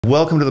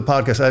Welcome to the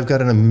podcast. I've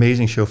got an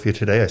amazing show for you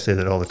today. I say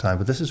that all the time,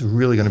 but this is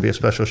really going to be a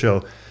special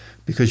show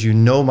because you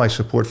know my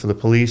support for the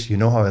police. You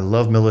know how I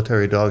love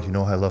military dogs. You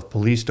know how I love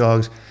police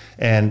dogs.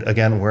 And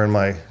again, wearing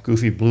my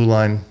goofy Blue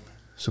Line,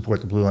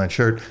 support the Blue Line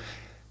shirt.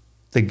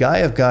 The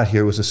guy I've got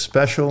here was a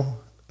special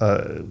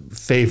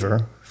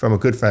favor from a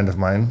good friend of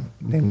mine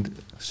named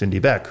Cindy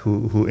Beck,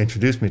 who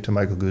introduced me to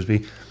Michael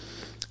Goosby.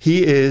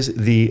 He is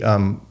the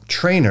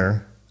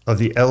trainer of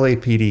the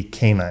LAPD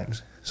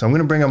canines. So I'm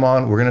going to bring him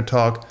on. We're going to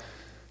talk.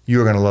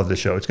 You're going to love the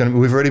show.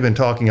 We've already been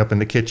talking up in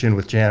the kitchen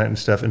with Janet and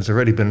stuff, and it's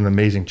already been an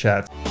amazing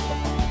chat.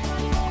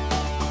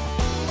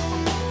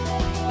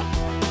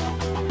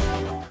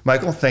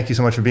 Michael, thank you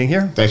so much for being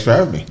here. Thanks for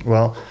having me.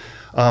 Well,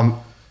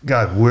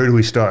 God, where do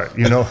we start?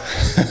 You know,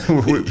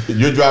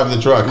 you're driving the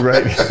truck,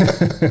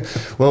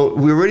 right? Well,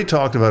 we already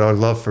talked about our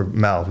love for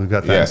Mal. We've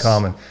got that in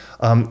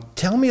common.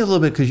 Tell me a little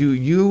bit, because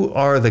you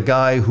are the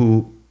guy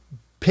who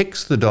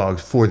picks the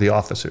dogs for the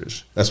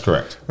officers. That's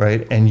correct.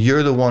 Right, and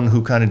you're the one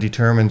who kind of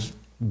determines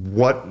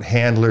what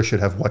handler should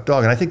have what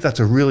dog, and I think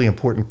that's a really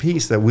important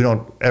piece that we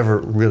don't ever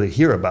really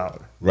hear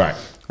about. Right.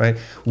 Right.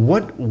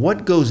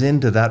 What goes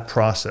into that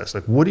process?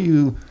 Like, what do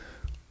you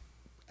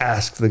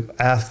ask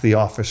the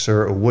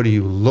officer, or what do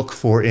you look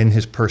for in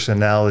his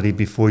personality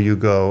before you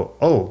go,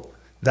 oh,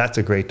 that's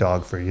a great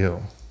dog for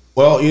you?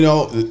 Well, you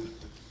know,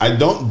 I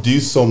don't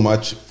do so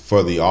much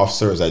for the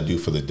officer as I do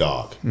for the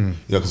dog. You know,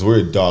 because we're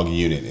a dog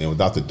unit, and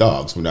without the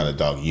dogs, we're not a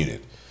dog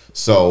unit.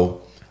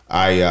 So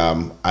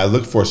I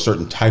look for a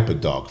certain type of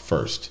dog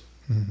first.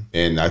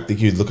 And I think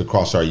you look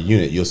across our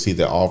unit, you'll see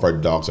that all of our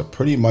dogs are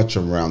pretty much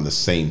around the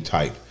same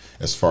type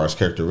as far as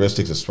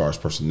characteristics, as far as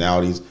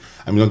personalities.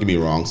 I mean, don't get me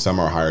wrong, some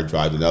are higher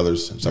drive than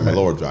others, and some are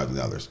lower drive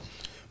than others.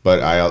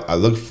 But I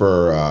look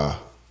for a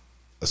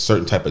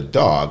certain type of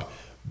dog,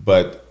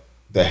 but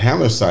the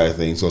handler side of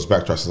things goes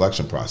back to our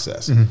selection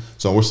process.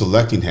 So when we're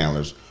selecting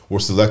handlers, we're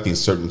selecting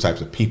certain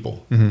types of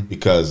people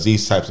because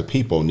these types of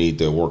people need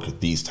to work with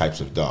these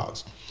types of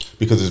dogs.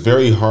 Because it's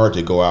very hard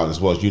to go out,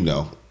 as well as you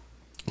know,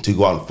 to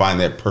go out and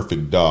find that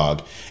perfect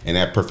dog and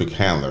that perfect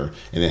handler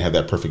and then have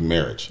that perfect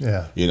marriage.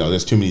 Yeah. You know,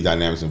 there's too many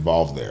dynamics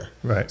involved there.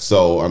 Right.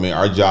 So, I mean,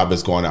 our job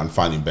is going out and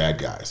finding bad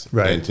guys.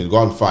 Right. And to go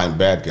out and find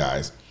bad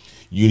guys,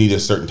 you need a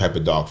certain type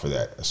of dog for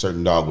that. A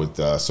certain dog with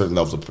certain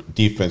levels of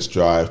defense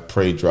drive,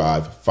 prey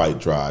drive, fight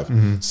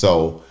drive.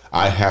 So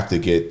I have to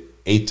get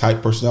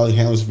A-type personality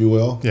handlers, if you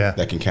will,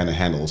 that can kind of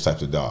handle those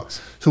types of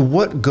dogs. So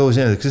what goes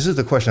into it? Because this is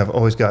the question I've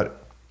always got.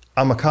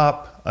 I'm a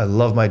cop. I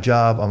love my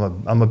job.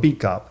 I'm a beat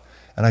cop.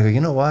 And I go,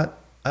 you know what?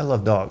 I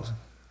love dogs.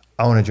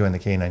 I want to join the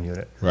canine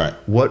unit. Right.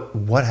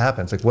 What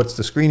happens? Like, what's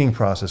the screening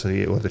process or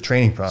the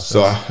training process?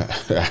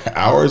 So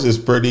ours is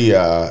pretty.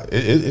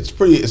 It's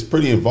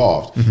pretty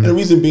involved. And the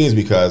reason being is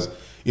because,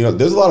 you know,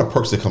 there's a lot of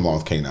perks that come along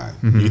with canine.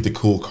 You get the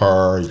cool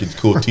car, you get the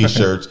cool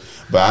T-shirts,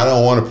 but I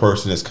don't want a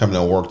person that's coming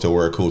to work to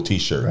wear a cool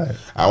T-shirt. Right.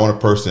 I want a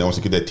person that wants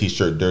to get that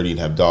T-shirt dirty and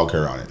have dog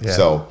hair on it. Yeah.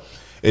 So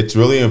it's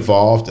really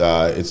involved.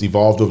 It's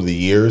evolved over the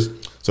years.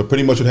 So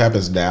pretty much what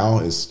happens now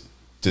is,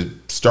 to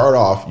start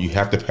off, you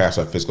have to pass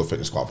our physical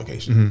fitness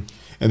qualification.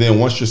 And then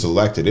once you're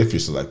selected, if you're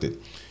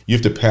selected, you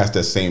have to pass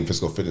that same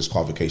physical fitness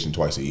qualification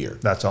twice a year.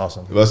 That's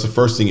awesome. Well, that's the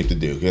first thing you have to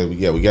do.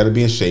 Yeah, we got to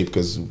be in shape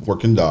because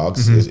working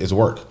dogs is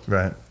work.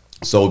 Right.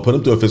 So we put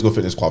them through a physical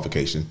fitness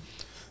qualification.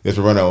 They have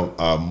to run a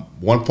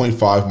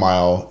 1.5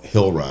 mile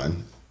hill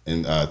run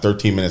in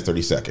 13 minutes,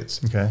 30 seconds.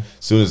 Okay.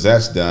 As soon as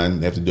that's done,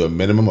 they have to do a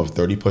minimum of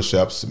 30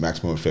 push-ups, a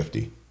maximum of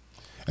 50.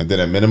 And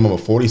then a minimum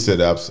of 40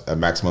 sit-ups, a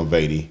maximum of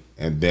 80.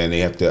 And then they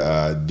have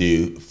to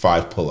do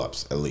 5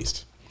 pull-ups at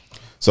least.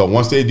 So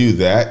once they do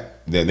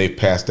that, then they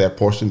pass that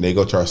portion, they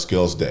go to our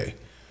skills day.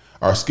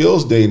 Our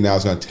skills day now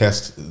is going to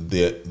test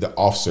the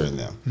officer in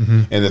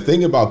them. And the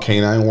thing about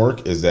canine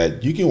work is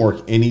that you can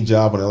work any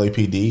job on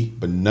LAPD,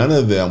 but none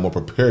of them will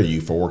prepare you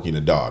for working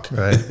a dog.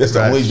 Right. It's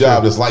the only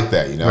job that's like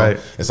that, you know? Right.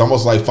 It's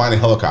almost like flying a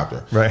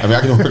helicopter. Right. I mean,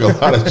 I can work a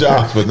lot of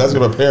jobs, but that's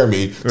going to prepare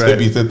me to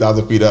be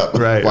 10,000 feet up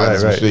flying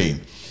this machine.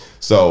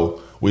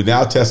 So we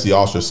now test the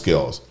officer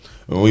skills.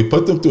 When we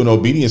put them through an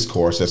obedience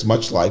course, that's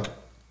much like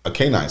a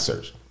canine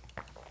search.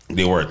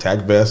 They wear a tack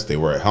vest, they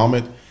wear a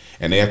helmet,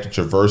 and they have to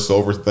traverse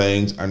over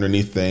things,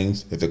 underneath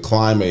things. They have to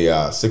climb a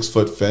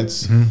 6-foot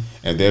fence,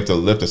 and they have to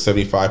lift a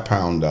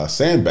 75-pound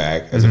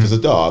sandbag, as if it's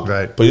a dog,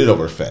 put it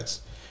over a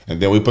fence. And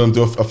then we put them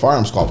through a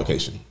firearms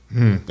qualification.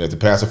 They have to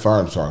pass a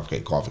firearms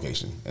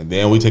qualification. And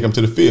then we take them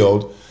to the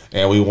field,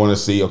 and we want to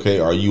see, okay,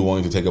 are you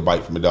willing to take a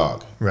bite from a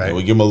dog? Right. And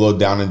we give them a little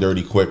down and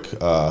dirty,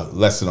 quick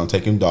lesson on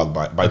taking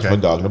bites from a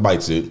dog in a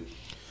bite suit.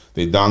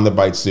 They don the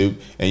bite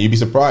suit, and you'd be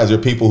surprised. There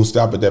are people who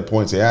stop at that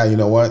point and say, you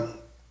know what?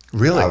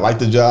 Really? I like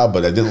the job,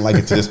 but I didn't like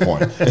it to this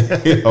point.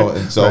 You know,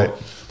 and so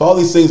but all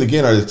these things,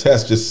 again, are the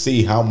tests just to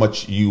see how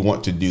much you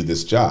want to do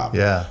this job.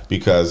 Yeah.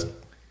 Because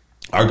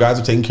our guys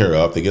are taken care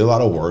of. They get a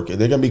lot of work,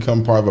 and they're going to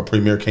become part of a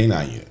premier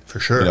canine unit. For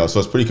sure. You know, so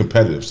it's pretty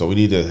competitive. So we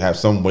need to have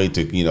some way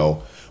to, you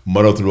know,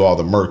 muddle through all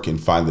the murk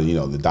and find the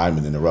the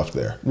diamond in the rough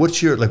there.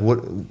 What's your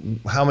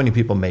how many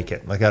people make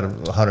it, like out of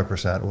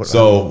 100%?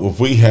 So if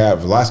we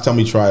have, last time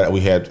we tried,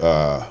 we had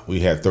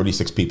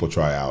 36 people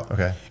try out.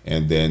 Okay.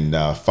 And then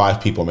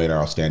 5 people made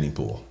our outstanding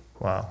pool.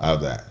 Wow. Out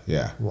of that,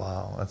 yeah.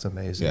 Wow, that's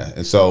amazing. Yeah,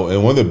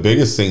 and one of the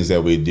biggest things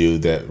that we do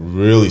that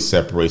really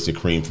separates the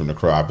cream from the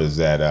crop is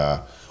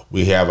that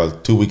we have a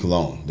 2-week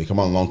loan. They come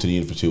on loan to the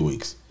unit for 2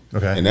 weeks.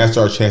 Okay. And that's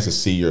our chance to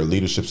see your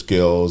leadership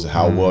skills,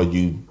 how well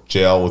you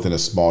gel within a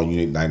small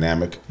unit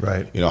dynamic.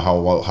 Right. How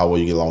well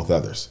you get along with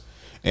others,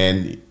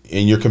 and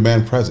in your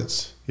command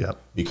presence. Yep.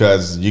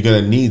 Because you're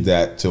going to need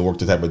that to work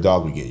the type of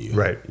dog we get you.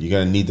 Right. You're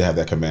going to need to have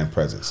that command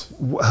presence.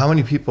 How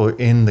many people are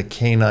in the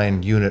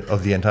canine unit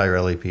of the entire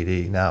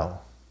LAPD now?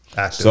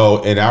 Active? So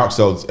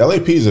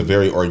LAPD is a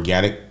very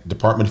organic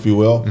department, if you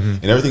will,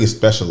 and everything is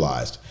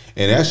specialized.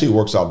 And it actually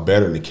works out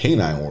better in the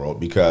canine world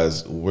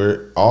because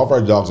all of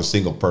our dogs are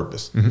single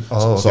purpose.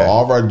 Oh, okay. So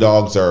all of our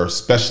dogs are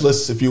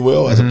specialists, if you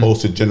will, as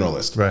opposed to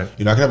generalists. Right.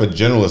 You're not going to have a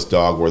generalist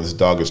dog where this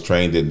dog is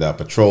trained in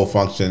patrol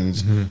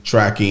functions,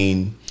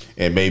 tracking,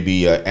 and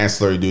maybe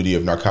ancillary duty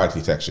of narcotic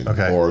detection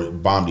or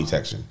bomb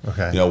detection.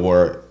 Okay.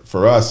 Where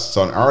for us,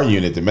 so in our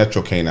unit, the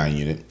Metro Canine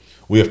unit,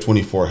 we have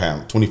 24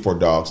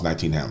 dogs,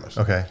 19 handlers.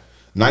 Okay.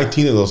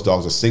 19 of those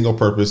dogs are single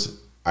purpose.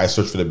 I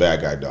search for the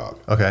bad guy dog.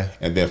 Okay.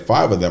 And then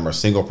 5 of them are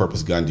single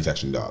purpose gun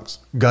detection dogs.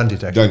 Gun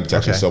detection. Gun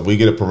detection. Okay. So if we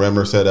get a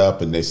perimeter set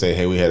up and they say,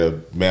 hey, we had a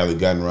man with a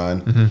gun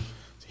run.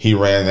 He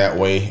ran that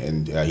way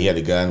and he had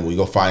a gun. We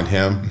go find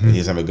him and he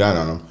doesn't have a gun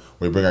on him.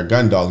 We bring our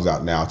gun dogs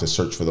out now to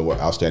search for the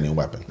outstanding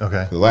weapon.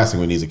 Okay. The last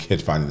thing we need is a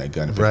kid finding that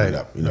gun and picking it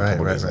up a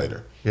couple days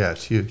later. Yeah,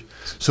 it's huge.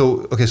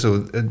 So,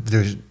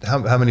 there's how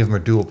many of them are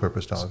dual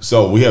purpose dogs?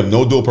 So we have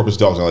no dual purpose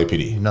dogs in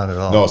LAPD. None at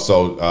all. No,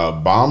 so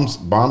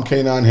Bomb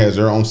Canine has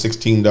their own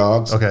 16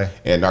 dogs. Okay.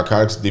 And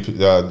Narcotics,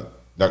 Gang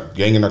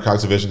and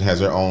Narcotics Division has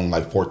their own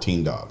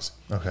 14 dogs.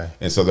 Okay.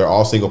 And so they're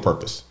all single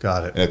purpose.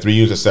 Got it. And the 3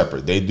 units are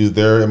separate. They do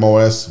their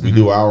MOS, we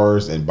do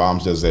ours, and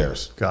Bombs does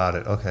theirs. Got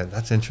it. Okay,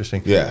 that's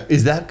interesting. Yeah.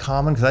 Is that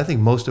common? Because I think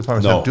most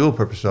departments have dual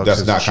purpose dogs.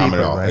 That's not common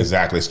at all. Right?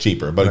 Exactly, it's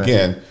cheaper. But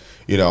again,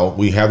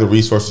 we have the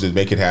resources to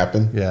make it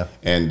happen. Yeah.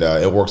 And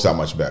it works out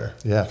much better.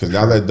 Yeah. Because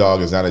now that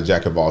dog is not a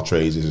jack of all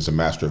trades; it's just a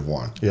master of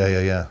one. Yeah,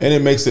 yeah, yeah. And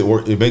it makes it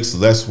work. It makes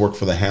less work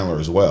for the handler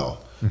as well.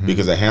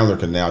 Because a handler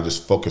can now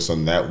just focus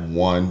on that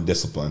one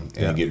discipline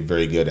and get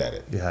very good at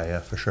it. Yeah, yeah,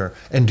 for sure.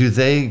 And do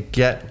they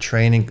get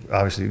training?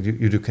 Obviously,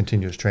 you do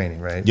continuous training,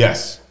 right?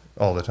 Yes.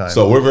 All the time.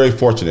 So we're very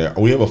fortunate.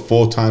 We have a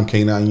full-time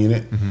canine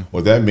unit.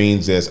 What that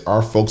means is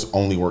our folks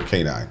only work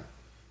canine.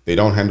 They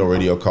don't handle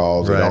radio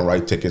calls. They don't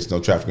write tickets,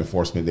 no traffic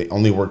enforcement. They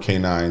only work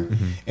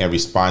canine and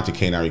respond to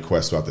canine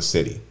requests throughout the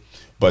city.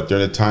 But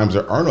during the times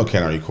there are no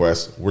canine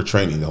requests, we're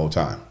training the whole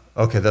time.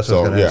 Okay, that's what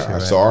I was going to ask you,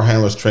 right? So our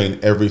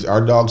handlers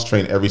our dogs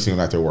train every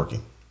single night they're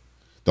working.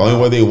 The only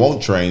way they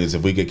won't train is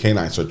if we get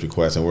canine search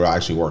requests and we're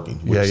actually working.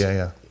 Which,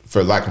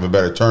 for lack of a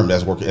better term,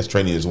 that's working. That's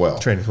training as well.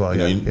 Training as well,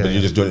 but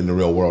you're just doing it in the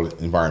real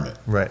world environment.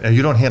 Right, and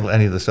you don't handle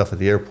any of the stuff at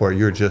the airport.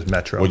 You're just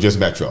Metro. We're just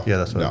Metro. Yeah,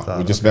 that's what I thought.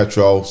 We're just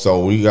Metro.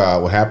 So we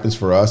what happens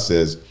for us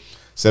is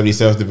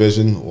 77th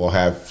Division will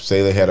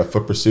say they had a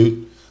foot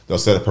pursuit. They'll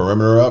set a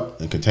perimeter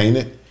up and contain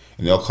it,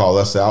 and they'll call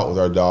us out with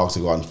our dogs to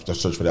go out and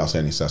search for the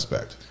outstanding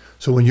suspect.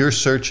 So when you're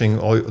searching,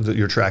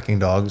 you're tracking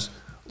dogs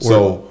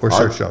or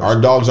search dogs?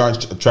 Our dogs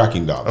aren't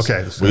tracking dogs.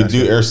 Okay. We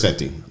do air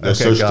scenting. They're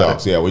search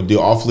dogs. Yeah, we do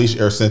off-leash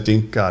air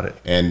scenting. Got it.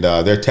 And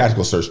they're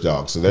tactical search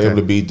dogs. So they're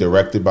able to be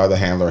directed by the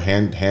handler,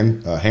 hand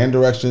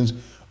directions,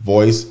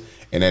 voice,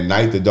 and at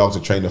night the dogs are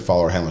trained to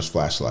follow our handler's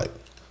flashlight.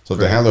 So if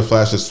the handler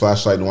flashes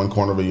flashlight in one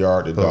corner of a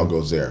yard, the dog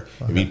goes there.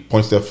 Okay. If he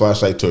points that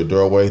flashlight to a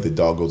doorway, the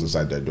dog goes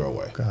inside that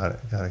doorway. Got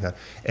it.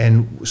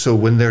 And so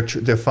when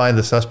they find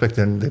the suspect,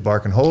 then they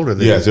bark and hold, or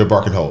they're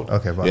bark and hold.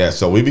 Okay. Yeah.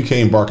 So we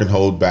became bark and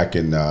hold back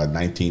in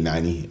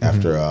 1990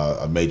 after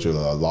a major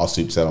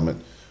lawsuit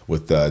settlement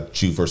with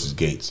Chu versus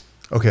Gates.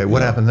 Okay.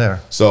 What happened there?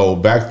 So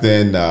back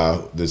then,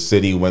 the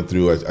city went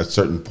through a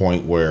certain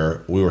point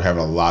where we were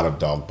having a lot of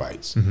dog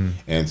bites,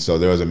 and so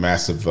there was a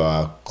massive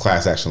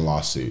class action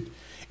lawsuit.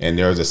 And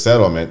there was a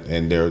settlement,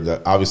 and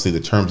obviously the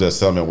terms of the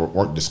settlement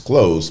weren't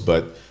disclosed,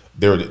 but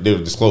they were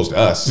disclosed to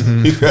us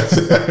because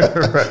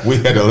we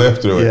had to live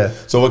through it. Yeah.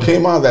 So what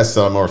came out of that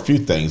settlement were a few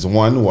things.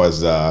 One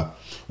was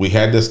we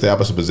had to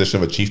establish a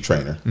position of a chief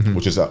trainer,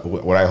 which is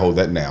what I hold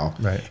that now.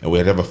 Right. And we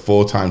had to have a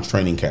full-time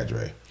training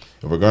cadre.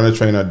 If we're going to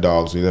train our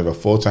dogs, we have a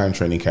full-time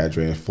training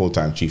cadre and a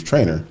full-time chief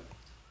trainer.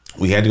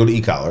 We had to go to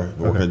e-collar,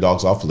 working the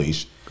dogs off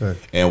leash. Good.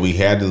 And we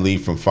had to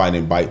leave from fight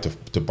and bite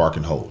to bark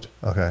and hold.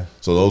 Okay.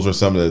 So those were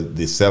some of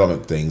the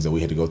settlement things that we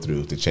had to go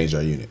through to change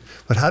our unit.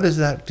 But how does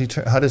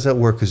that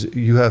work? Because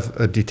you have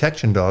a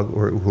detection dog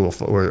or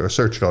a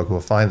search dog who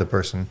will find the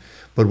person.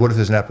 But what if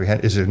there's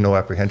is there no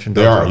apprehension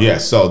dog? There are,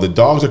 yes. So the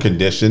dogs are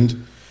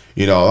conditioned.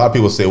 A lot of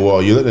people say,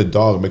 well, you let a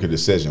dog make a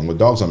decision. Well,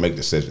 dogs don't make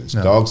decisions.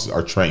 No. Dogs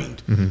are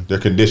trained. They're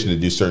conditioned to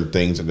do certain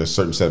things under a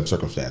certain set of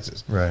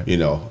circumstances. Right.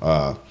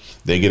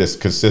 They get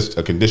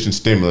a conditioned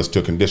stimulus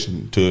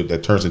that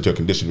turns into a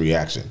conditioned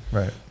reaction.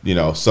 Right.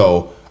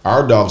 So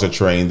our dogs are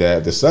trained that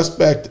if the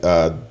suspect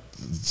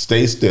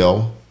stays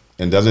still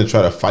and doesn't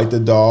try to fight the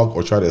dog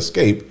or try to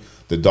escape,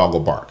 the dog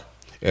will bark.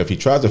 If he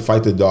tries to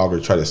fight the dog or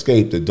try to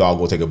escape, the dog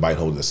will take a bite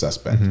hold of the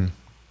suspect.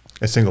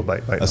 A single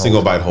bite hold. A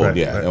single bite hold,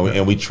 yeah.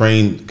 And we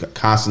train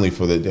constantly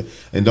for the.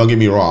 And don't get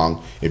me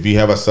wrong, if you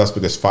have a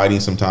suspect that's fighting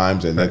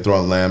sometimes and they're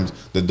throwing limbs,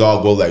 the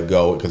dog will let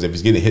go, because if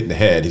he's getting hit in the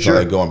head, he's going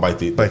to let go and bite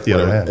the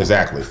other hand.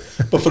 Exactly.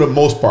 But for the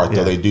most part,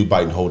 though, they do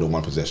bite and hold in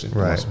one position,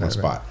 one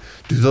spot.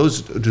 Do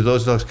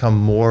those dogs come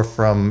more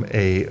from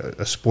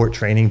a sport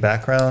training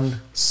background?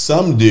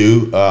 Some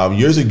do.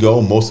 Years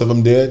ago, most of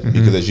them did,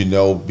 because as you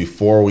know,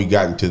 before we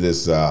got into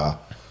this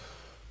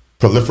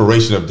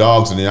proliferation of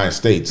dogs in the United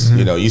States,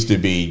 you know, it used to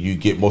be you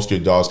get most of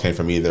your dogs came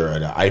from either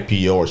an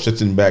IPO or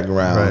Schutzhund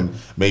background,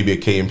 maybe a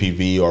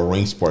KMPV or a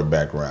ring sport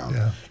background.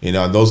 You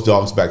know, and those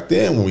dogs back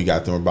then when we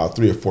got them were about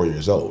 3 or 4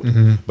 years old.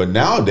 But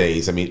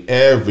nowadays, I mean,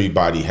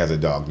 everybody has a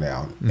dog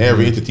now.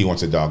 Every entity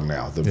wants a dog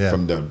now.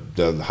 From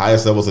the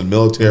highest levels of the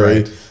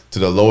military to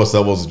the lowest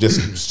levels of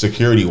just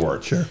security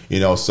work. You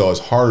know, so it's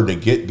harder to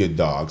get good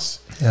dogs.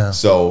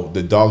 So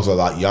the dogs are a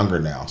lot younger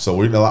now. So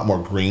we're getting a lot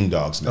more green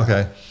dogs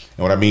now.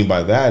 And what I mean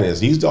by that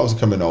is these dogs are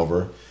coming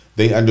over,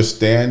 they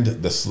understand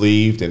the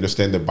sleeve, they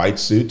understand the bite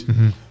suit,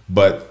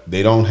 but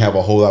they don't have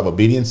a whole lot of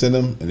obedience in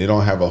them, and they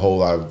don't have a whole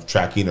lot of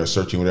tracking or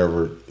searching,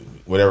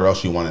 whatever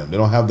else you want in them. They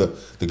don't have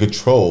the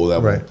control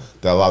that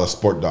a lot of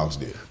sport dogs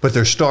do. But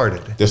they're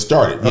started. They're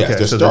started, yes.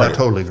 They're so started. They're not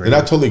totally green. They're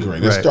not totally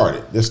green. They're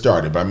started. They're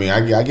started. But I mean,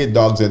 I get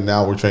dogs in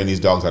now, we're training these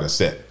dogs how to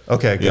sit.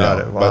 Okay,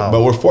 got it. Wow.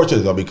 But we're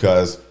fortunate, though,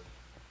 because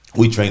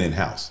we train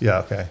in-house.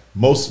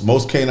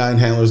 Most canine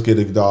handlers get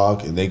a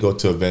dog and they go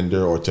to a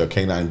vendor or to a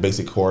canine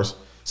basic course.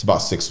 It's about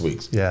 6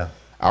 weeks.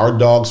 Our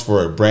dogs,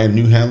 for a brand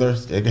new handler,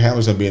 the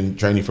handler's going to be in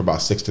training for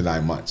about 6 to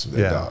 9 months with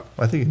their dog.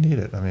 I think you need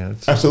it. I mean,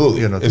 it's, absolutely.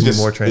 You know, it's just,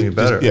 more training,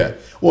 better.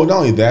 Well, not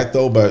only that,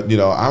 though, but, you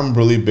know, I'm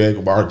really big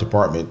about our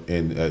department,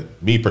 and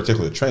me,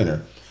 particular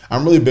trainer,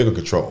 I'm really big on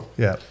control.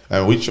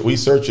 And we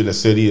search in a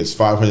city. It's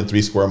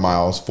 503 square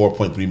miles,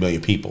 4.3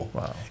 million people.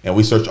 And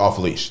we search off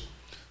leash.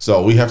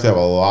 So we have to have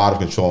a lot of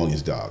control on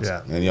these dogs.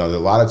 And, you know,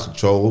 there's a lot of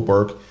control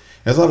work.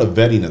 There's a lot of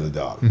vetting of the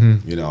dog.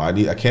 You know,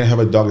 I can't have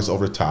a dog that's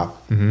over the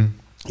top.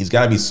 He's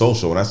got to be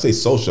social. When I say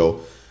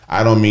social,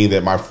 I don't mean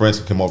that my friends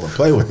can come over and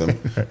play with him,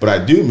 but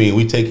I do mean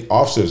we take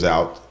officers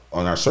out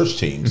on our search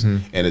teams,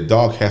 and the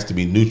dog has to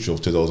be neutral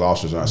to those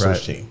officers on our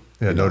search team.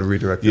 No to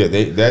redirect.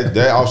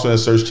 That officer on the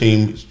search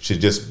team should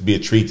just be a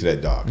treat to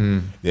that dog.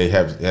 They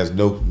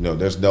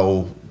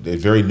they're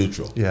very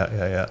neutral.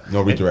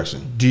 No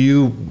redirection. Do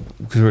you,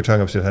 because we're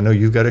talking upstairs, I know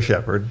you've got a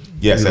shepherd.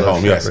 Yes, at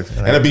home, yes.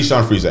 And a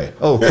Bichon Frise.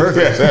 Oh,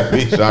 perfect.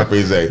 Bichon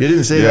Frise. You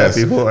didn't say that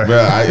before.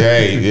 Well,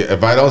 hey,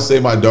 if I don't say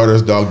my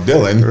daughter's dog,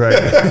 Dylan.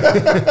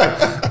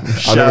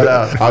 Shout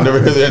out. I'll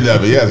never hear the end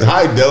of it. Yes.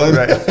 Hi,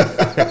 Dylan.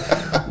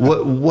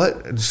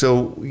 What?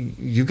 So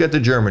you get the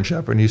German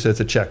Shepherd, and you said it's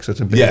a Czech, so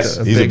it's a big. Yes,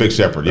 he's a big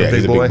Shepherd. Yeah,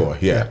 he's a big boy.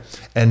 Yeah.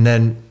 And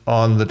then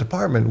on the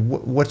department,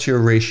 what's your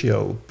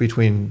ratio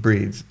between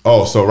breeds?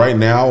 Oh, so right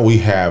now we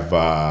have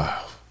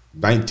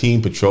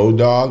 19 patrol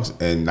dogs,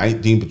 and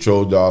 19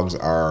 patrol dogs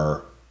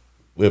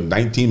we have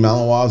 19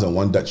 Malinois and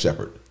 1 Dutch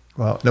Shepherd.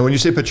 Wow. Now, when you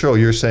say patrol,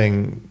 you're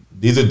saying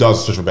these are dogs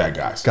that search for bad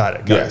guys.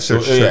 Got it.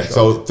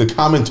 So the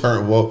common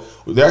term, well,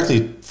 they're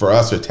actually, for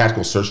us, they're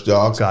tactical search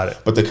dogs. Got it.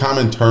 But the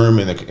common term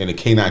in the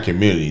canine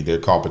community, they're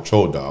called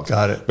patrol dogs.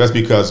 Got it. That's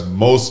because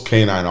most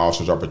canine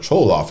officers are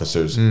patrol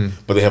officers,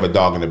 but they have a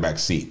dog in the back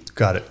seat.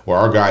 Got it. Well,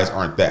 our guys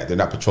aren't that. They're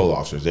not patrol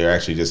officers. They're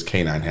actually just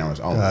canine handlers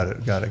only.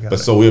 Got it.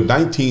 But so we have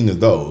 19 of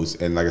those,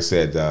 and like I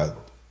said,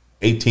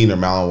 18 are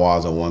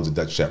Malinois and 1's a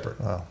Dutch Shepherd.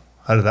 Wow.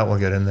 How did that one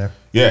get in there?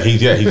 He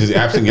just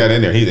absolutely got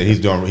in there.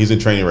 He's in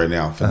training right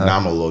now.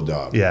 Phenomenal little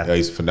dog.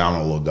 He's a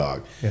phenomenal little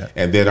dog.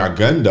 And then our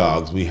gun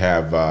dogs, we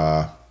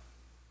have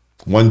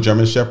 1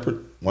 German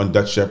Shepherd, 1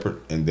 Dutch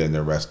Shepherd, and then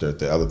the rest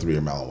the other 3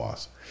 are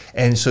Malinois.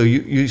 And so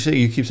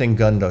you keep saying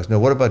gun dogs. Now,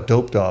 what about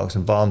dope dogs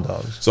and bomb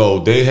dogs? So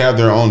they have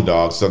their own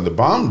dogs. So the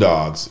bomb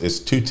dogs is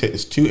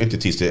two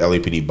entities to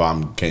LAPD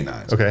bomb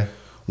canines. Okay.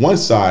 One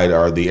side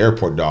are the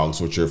airport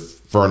dogs, which are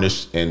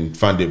furnished and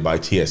funded by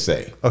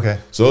TSA. Okay.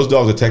 So those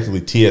dogs are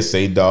technically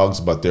TSA dogs,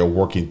 but they're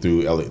working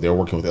with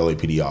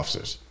LAPD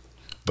officers.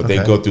 But they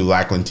go through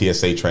Lackland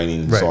TSA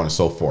training and so on and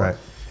so forth.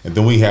 And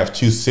then we have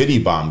 2 city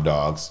bomb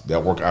dogs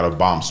that work out of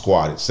bomb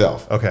squad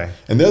itself. Okay.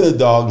 And they're the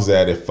dogs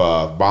that if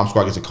bomb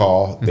squad gets a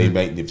call,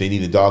 if they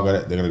need a dog on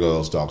it, they're going to go to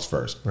those dogs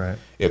first. Right.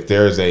 If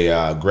there's a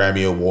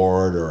Grammy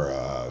Award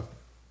or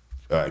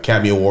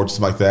Academy Award,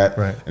 something like that,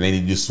 and they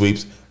need to do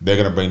sweeps, they're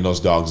going to bring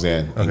those dogs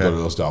in and go to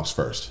those dogs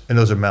first. And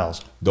those are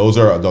Mals? Those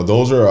are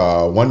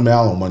 1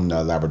 Mal and 1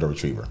 Labrador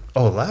Retriever.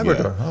 Oh,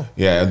 Labrador.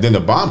 Yeah. And then the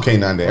bomb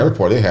canine, the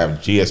airport, they have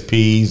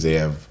GSPs, they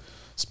have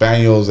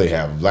Spaniels, they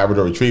have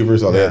Labrador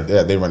Retrievers, so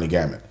they run the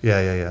gamut.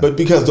 But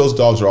because those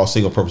dogs are all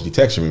single-purpose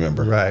detection,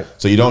 remember? Right.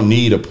 So you don't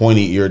need a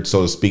pointy-eared,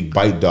 so to speak,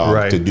 bite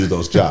dog to do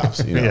those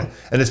jobs. You know?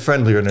 And it's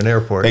friendlier in an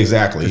airport.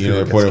 Exactly. In an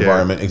airport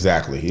environment.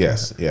 Exactly.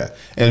 Yes. Yeah.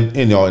 And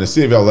in the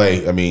city of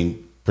LA, I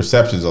mean,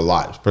 perception is a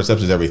lot.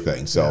 Perception is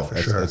everything. So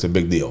it's a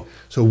big deal.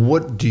 So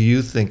what do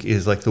you think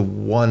is like the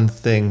one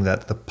thing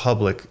that the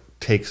public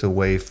takes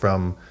away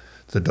from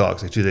the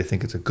dogs? Like, do they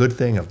think it's a good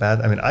thing, a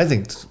bad? I mean, I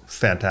think it's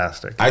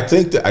fantastic. I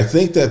think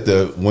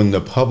that when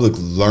the public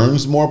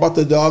learns more about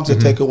the dogs, the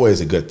takeaway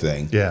is a good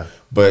thing. Yeah.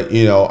 But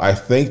I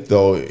think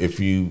though, if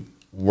you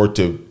were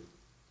to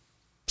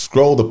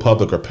scroll the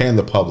public or pan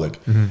the public,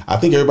 I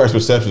think everybody's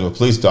perception of a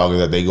police dog is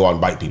that they go out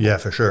and bite people. Yeah,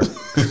 for sure.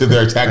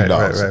 They're attack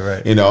dogs.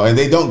 Right. And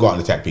they don't go out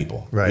and attack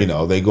people. Right.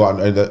 They go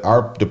out and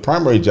the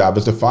primary job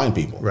is to find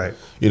people. Right.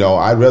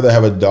 I'd rather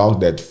have a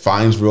dog that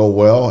finds real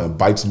well and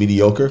bites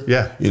mediocre.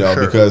 Yeah.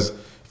 Sure. Because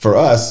for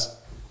us,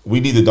 we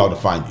need the dog to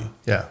find you.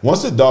 Yeah.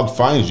 Once the dog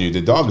finds you,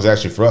 the dog is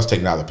actually for us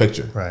taking out the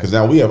picture. Right. Because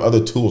now we have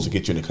other tools to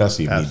get you into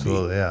custody.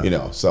 Absolutely.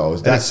 Yeah. So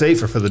it's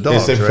safer for the dog.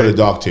 It's safer for the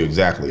dog too.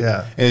 Exactly.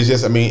 Yeah. And it's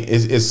just,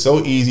 it's so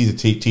easy to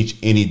teach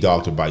any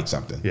dog to bite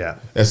something. Yeah.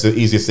 That's the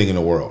easiest thing in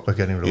the world. But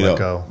getting him to let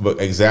go.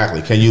 But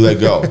exactly. Can you let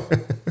go?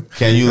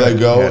 Can you let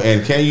go? Yeah.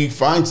 And can you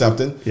find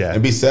something? Yeah.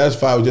 And be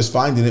satisfied with just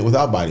finding it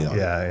without biting on it?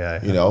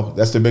 Yeah.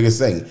 That's the biggest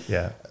thing.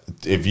 Yeah.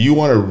 If you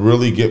want to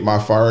really get my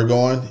fire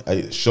going,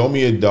 show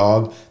me a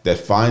dog that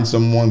finds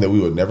someone that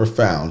we would never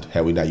found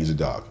had we not used a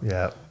dog.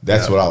 Yeah,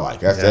 that's what I like.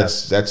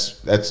 That's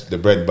the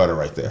bread and butter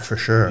right there. For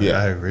sure. Yeah,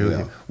 I agree with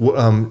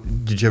you.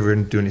 Did you ever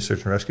do any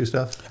search and rescue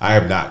stuff? I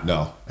have not.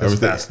 No, that's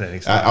fascinating.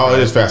 It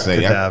is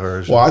fascinating.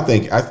 Cadavers.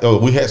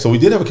 We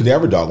did have a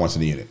cadaver dog once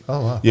in the unit.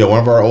 Oh wow. Yeah, one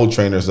of our old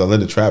trainers,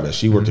 Linda Travis,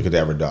 she worked a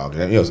cadaver dog,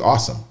 and it was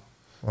awesome.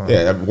 Wow.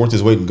 Yeah, worth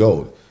his weight in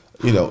gold.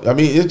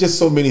 It's just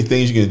so many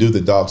things you can do with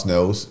the dog's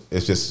nose.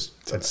 It's just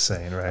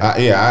insane, right?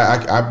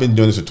 I've been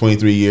doing this for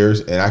 23 years,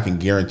 and I can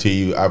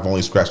guarantee you I've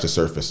only scratched the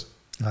surface.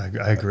 I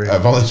agree.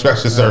 I've only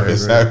scratched the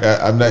surface.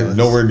 I'm not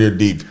nowhere near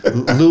deep.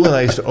 Lou and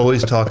I used to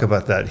always talk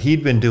about that.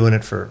 He'd been doing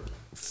it for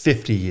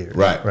 50 years.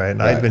 Right.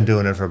 And I'd been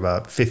doing it for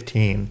about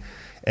 15.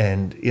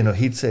 And,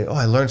 he'd say, "Oh,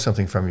 I learned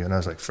something from you." And I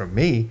was like, "From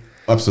me?"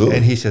 Absolutely.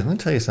 And he said, "Let me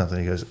tell you something."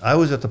 He goes, "I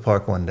was at the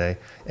park one day,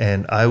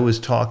 and I was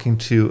talking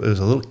to, it was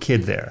a little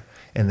kid there.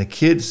 And the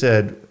kid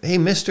said, 'Hey,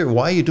 mister,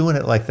 why are you doing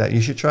it like that?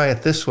 You should try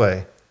it this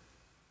way.'"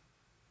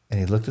 And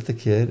he looked at the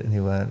kid and he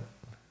went,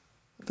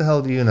 "What the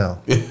hell do you know?"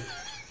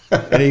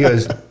 And he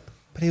goes,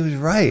 "But he was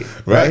right.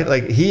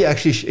 Like he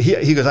actually,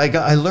 he goes,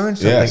 I learned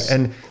something." Yes.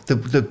 And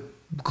the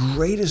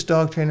greatest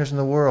dog trainers in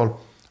the world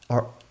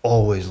are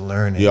always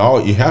learning.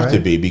 You have to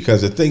be,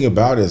 because the thing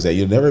about it is that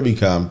you'll never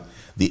become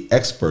the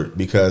expert,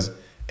 because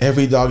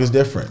every dog is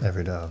different.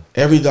 Every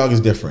dog is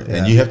different. Yeah.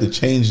 And you have to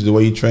change the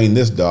way you train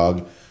this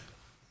dog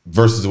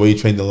versus the way you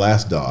train the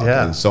last dog,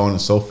 and so on and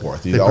so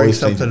forth. They bring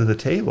something to the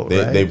table,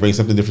 right? They bring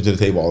something different to the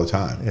table all the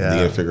time. Yeah. And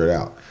you got to figure it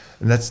out.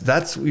 And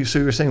that's so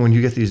you're saying when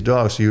you get these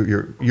dogs, so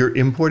you're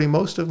importing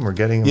most of them or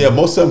getting them? Yeah,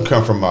 most of them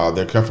come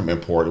from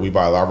import. We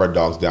buy a lot of our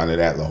dogs down at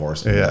Atla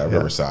Horse in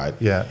Riverside.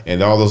 Yeah.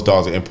 And all those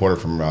dogs are imported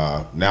from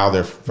now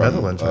they're from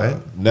Netherlands, right?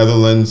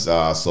 Netherlands,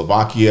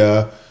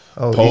 Slovakia,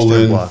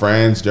 Poland,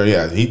 France.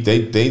 Yeah, they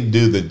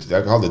do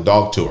I call it the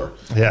dog tour.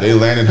 Yeah. They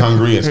land in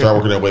Hungary and start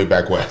working their way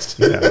back west.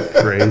 Yeah,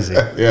 crazy.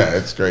 Yeah,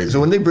 it's crazy.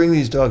 So when they bring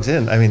these dogs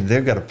in, I mean,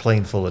 they've got a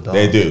plane full of dogs.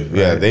 They do. Right?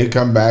 Yeah, they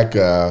come back.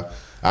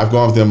 I've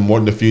gone with them more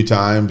than a few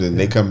times, and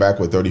they come back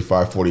with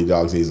 35, 40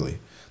 dogs easily.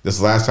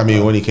 This last time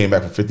he came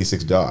back with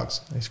 56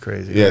 dogs. It's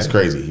crazy. Yeah, it's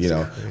crazy.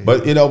 Crazy.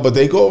 But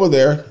they go over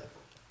there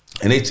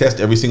and they test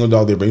every single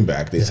dog they bring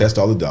back. They test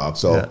all the dogs.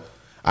 So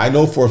I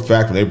know for a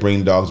fact when they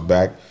bring dogs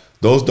back,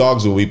 those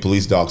dogs will be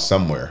police dogs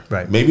somewhere.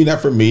 Right. Maybe not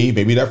for me,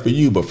 maybe not for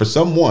you, but for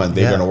someone,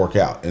 they're going to work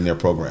out in their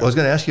program. I was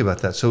going to ask you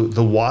about that. So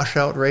the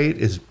washout rate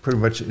is pretty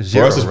much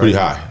zero. For us, it's pretty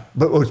high.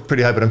 But it's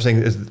pretty high. But I'm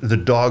saying is the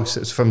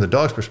dogs, from the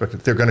dog's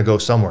perspective, they're going to go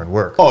somewhere and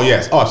work. Oh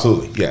yes,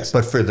 absolutely, yes.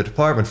 But for the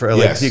department, for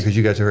LAPD, because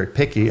you guys are very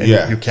picky,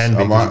 and you can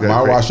be.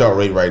 My washout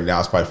rate right now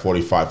is probably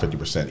 45,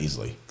 50%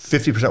 easily.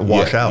 50%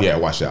 washout. Yeah,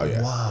 washout.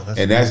 Yeah. Wow.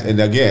 And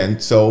again,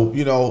 so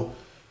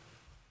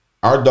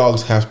our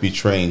dogs have to be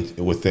trained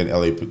within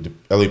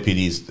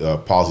LAPD's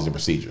policies and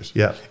procedures.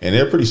 Yeah. And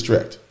they're pretty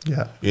strict.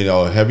 Yeah.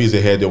 Heavy is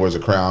the head that wears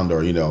a crown,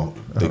 or,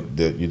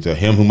 to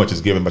him who much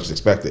is given, much is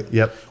expected.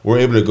 Yep. We're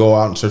able to go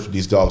out and search for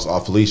these dogs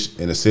off leash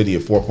in a city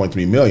of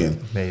 4.3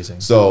 million.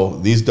 Amazing. So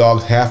these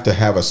dogs have to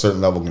have a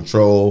certain level of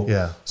control,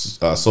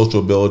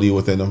 social ability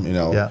within them,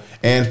 Yeah.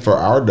 And for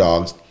our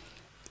dogs,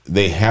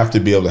 they have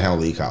to be able to handle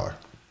the e-collar.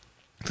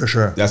 For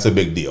sure. That's a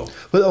big deal.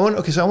 But I want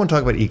to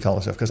talk about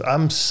e-collar stuff, because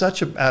I'm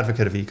such an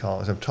advocate of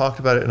e-collars. I've talked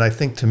about it, and I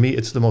think to me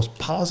it's the most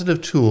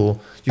positive tool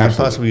you can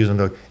possibly use on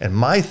a dog. And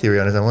my theory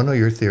on it, I want to know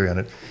your theory on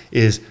it,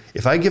 is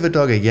if I give a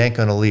dog a yank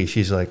on a leash,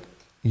 he's like,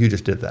 "You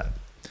just did that."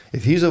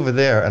 If he's over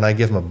there and I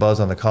give him a buzz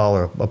on the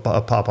collar, a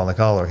pop on the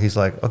collar, he's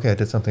like, "Okay, I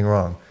did something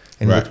wrong."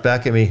 And he looks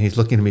back at me and he's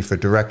looking to me for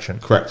direction.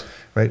 Correct.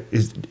 Right?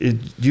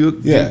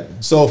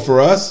 So for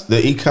us,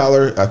 the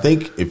e-collar, I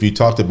think if you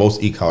talk to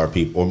most e-collar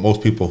people, or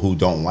most people who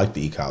don't like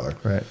the e-collar,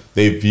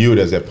 they view it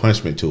as a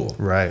punishment tool.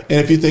 Right. And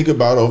if you think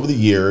about over the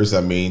years,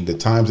 I mean, the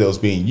times that it was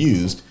being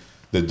used,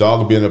 the dog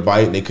would be in a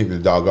bite and they kick the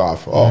dog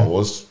off. Oh,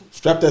 well,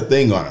 strap that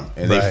thing on him,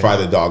 and they fry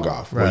the dog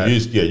off. Right. Well,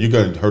 you're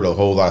going to hurt a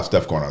whole lot of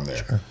stuff going on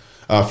there. Sure.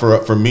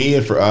 For me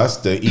and for us,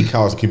 the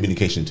e-collar is a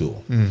communication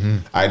tool.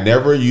 I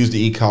never use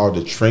the e-collar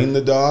to train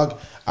the dog.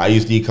 I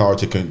use the e-collar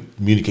to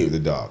communicate with the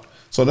dog.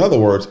 So in other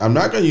words, I'm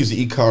not going to use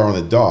the e-collar on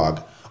the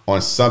dog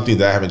on something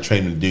that I haven't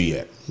trained him to do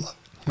yet.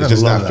 It's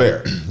just not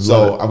fair.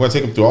 So I'm going to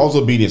take him through all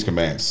those obedience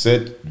commands: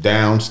 sit,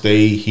 down,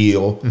 stay,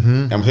 heel.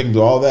 I'm going to take him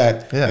through all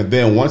that, and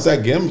then once I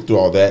get him through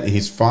all that, and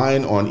he's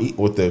fine on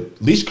with the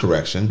leash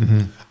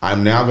correction,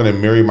 I'm now going to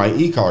marry my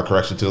e-collar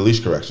correction to the leash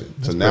correction.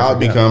 So now it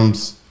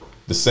becomes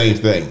the same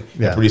thing.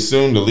 And pretty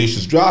soon the leash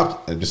is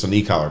dropped and just an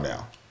e-collar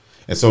now.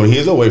 And so when he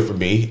is away from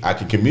me, I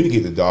can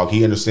communicate with the dog.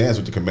 He understands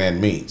what the command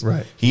means.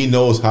 Right. He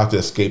knows how to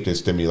escape the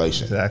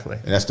stimulation. Exactly.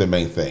 And that's the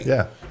main thing.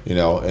 Yeah. You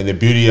know, and the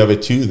beauty of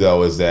it too,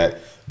 though, is that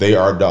they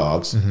are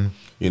dogs.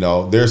 You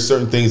know, there's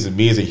certain things that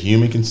me as a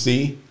human can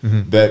see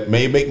that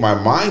may make my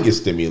mind get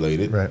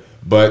stimulated. Right.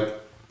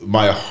 But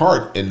my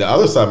heart and the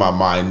other side of my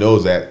mind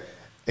knows that,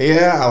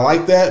 yeah, I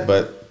like that,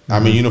 but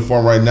I'm in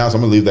uniform right now, so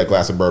I'm gonna leave that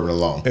glass of bourbon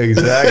alone.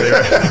 Exactly.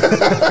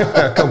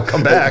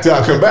 come back.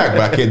 I'll come back,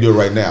 but I can't do it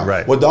right now.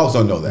 Right. Well, dogs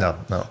don't know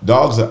that. No.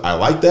 Dogs, I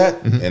like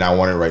that, and I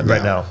want it right now.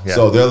 Right now. Yeah.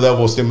 So their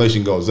level of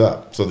stimulation goes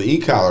up. So the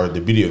e-collar,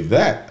 the beauty of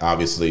that,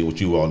 obviously, which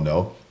you all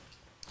know,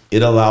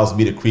 it allows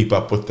me to creep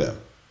up with them.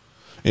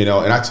 You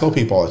know, and I tell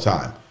people all the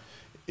time,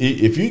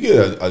 if you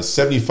get a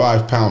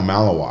 75-pound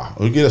Malinois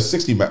or you get a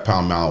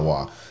 60-pound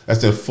Malinois,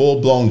 that's a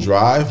full-blown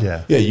drive.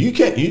 Yeah,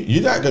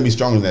 you're not gonna be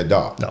stronger than that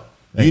dog. No.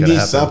 You need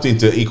something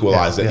to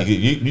equalize that.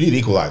 You need an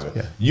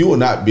equalizer. You will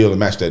not be able to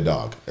match that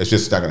dog. It's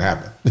just not going to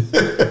happen.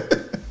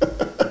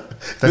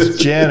 That's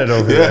Janet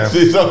over there.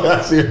 She's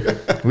here.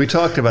 We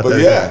talked about that.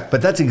 Yeah.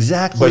 But that's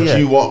exactly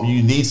it. But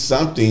you need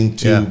something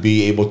to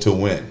be able to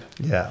win.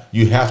 Yeah.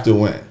 You have to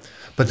win.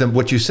 But then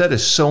what you said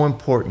is so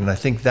important. I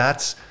think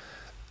that's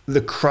the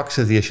crux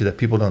of the issue that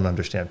people don't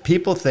understand.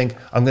 People think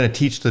I'm going to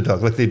teach the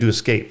dog like they do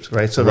escapes,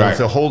 right? So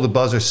they'll hold the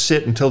buzzer,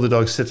 sit until the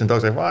dog sits, and the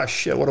dog's like, "Oh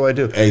shit, what do I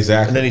do?"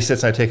 Exactly. And then he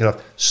sits, and I take it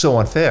off. So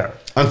unfair.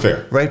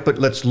 Unfair. Right? But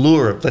let's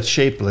lure him, let's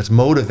shape him, let's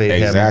motivate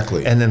him.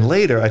 Exactly. And then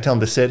later I tell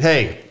him to sit.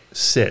 Hey,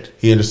 sit.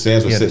 He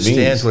understands what sit means. He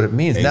understands what it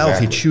means. Exactly. Now,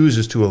 if he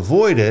chooses to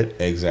avoid it,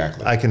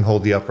 I can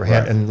hold the upper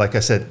hand. And like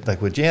I said,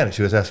 like with Janet,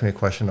 she was asking me a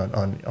question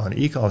on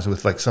e-collars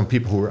with like some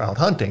people who were out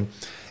hunting,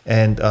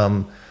 and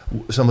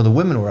some of the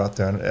women were out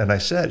there, and I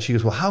said, she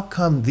goes, well, how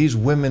come these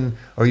women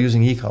are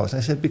using e-collars? And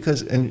I said,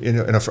 because, and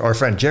our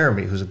friend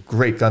Jeremy, who's a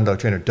great gun dog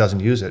trainer, doesn't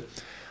use it.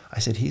 I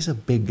said, he's a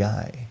big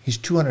guy. He's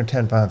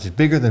 210 pounds. He's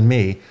bigger than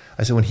me.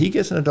 I said, when he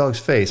gets in a dog's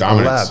face, a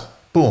lab,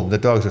 boom, the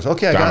dog goes,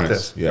 okay, I got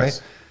this, right?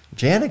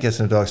 Janet gets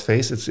in a dog's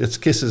face, it's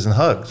kisses and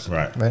hugs,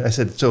 right? I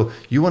said, so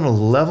you want to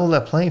level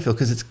that playing field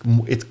because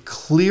it's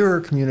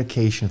clearer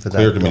communication for that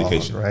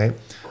dog, right?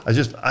 I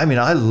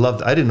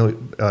didn't know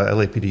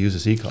LAPD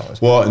uses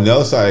e-collars. Well, and the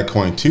other side of the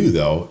coin too,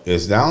 though,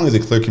 is not only is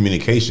it clear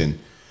communication,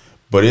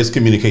 but it's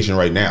communication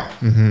right now.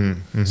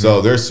 So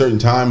there's certain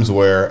times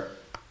where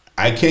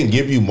I can't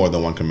give you more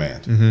than one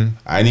command.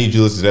 I need you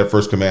to listen to that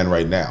first command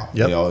right now.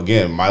 You know,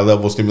 again, my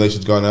level of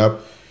stimulation's gone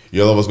up,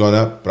 your level's gone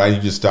up, but I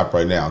need you to stop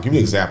right now. I'll give you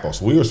an example.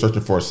 So we were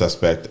searching for a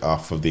suspect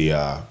off of the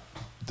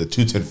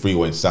 210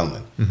 freeway in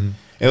Sunland. And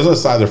it was on the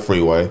side of the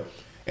freeway,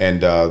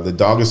 and the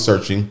dog is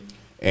searching,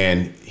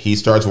 and he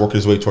starts working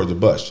his way toward the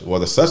bush.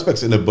 Well, the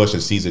suspect's in the bush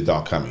and sees the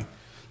dog coming.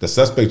 The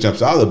suspect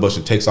jumps out of the bush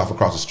and takes off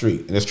across the street,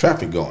 and there's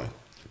traffic going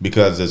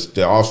because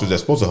the officers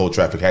that's supposed to hold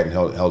traffic hadn't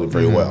held it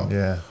very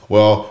well.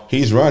 Well,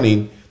 he's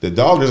running. The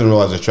dog doesn't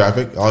realize there's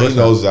traffic. All he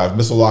knows is I've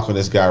missile lock on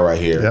this guy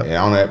right here, and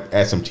I want to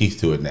add some teeth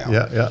to it now.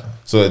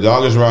 So the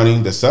dog is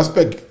running. The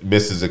suspect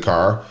misses the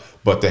car,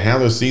 but the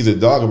handler sees the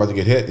dog about to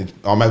get hit and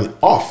automatically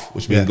off,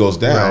 which means it goes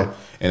down.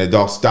 And the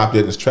dog stopped it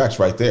in its tracks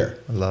right there.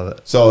 I love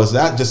it. So it's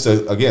not just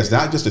it's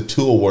not just a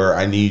tool where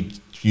I need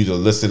you to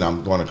listen,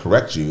 I'm going to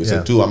correct you. It's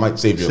a tool I might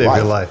save your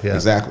life.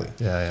 Exactly.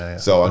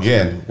 So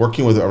again,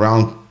 working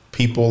around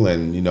people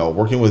and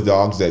working with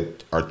dogs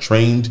that are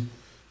trained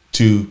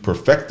to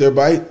perfect their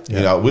bite. You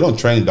know, we don't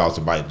train dogs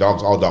to bite.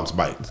 All dogs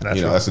bite.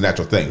 That's a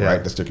natural thing,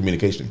 right? That's their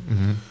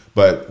communication.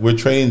 But we're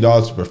training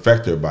dogs to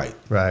perfect their bite.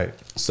 Right.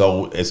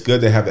 So it's good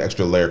to have the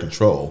extra layer of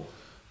control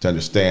to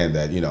understand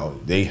that,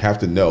 they have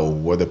to know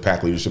where the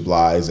pack leadership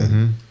lies.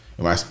 And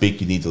when I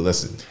speak, you need to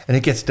listen. And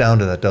it gets down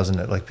to that, doesn't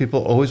it? Like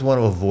people always want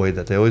to avoid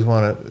that. They always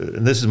want to,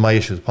 and this is my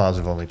issue with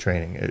positive only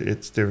training.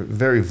 They're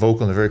very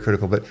vocal and they're very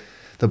critical, but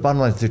the bottom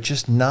line is they're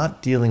just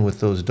not dealing with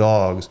those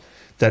dogs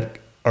that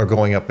are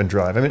going up and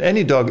drive. I mean,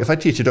 any dog, if I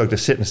teach a dog to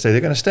sit and stay, they're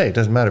going to stay. It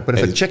doesn't matter. But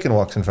if a chicken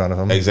walks in front of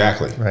them.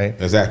 Exactly. Right.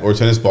 Exactly. Or a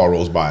tennis ball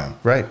rolls by them.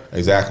 Right.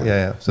 Exactly.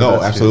 So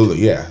no, absolutely.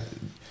 Huge.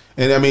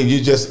 And I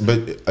mean,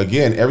 but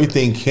again,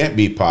 everything can't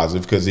be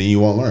positive because then you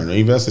won't learn.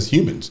 Even us as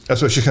humans.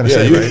 That's what you're going to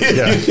say, right?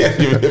 You can't,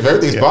 if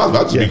everything's positive,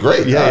 that'd just be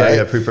great.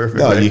 Pretty perfect.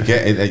 No, you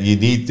can't. You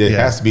need, there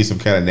has to be some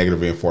kind of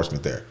negative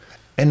reinforcement there.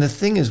 And the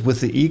thing is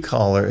with the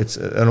e-collar, I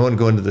don't want to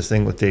go into this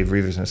thing with Dave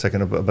Reavers in a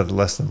second about the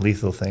less than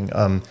lethal thing.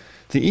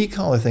 The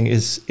e-collar thing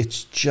it's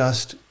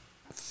just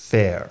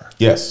fair.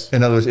 Yes.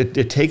 In other words,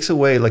 it takes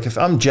away, like if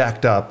I'm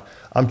jacked up,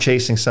 I'm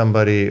chasing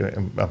somebody.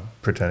 I'm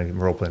pretending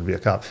I'm role playing to be a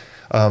cop.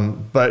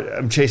 But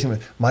I'm chasing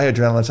my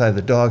adrenaline side of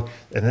the dog,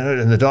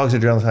 and the dog's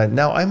adrenaline side.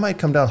 Now I might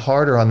come down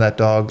harder on that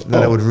dog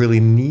than I would really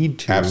need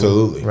to.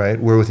 Absolutely. Right.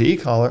 Where with the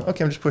e-collar,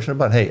 okay, I'm just pushing a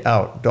button. Hey,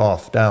 out,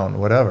 off, down,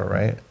 whatever.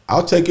 Right.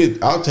 I'll take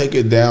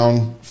it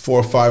down 4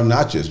 or 5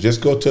 notches.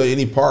 Just go to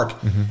any park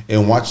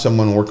and watch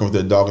someone working with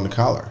their dog in the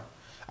collar.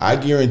 I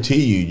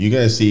guarantee you're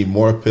going to see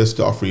more pissed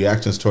off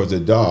reactions towards the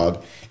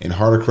dog and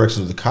harder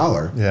corrections with the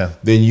collar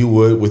than you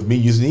would with me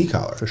using the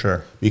e-collar. For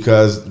sure.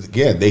 Because,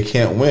 again, they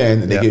can't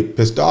win, and they get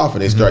pissed off,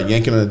 and they start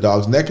yanking on the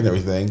dog's neck and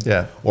everything.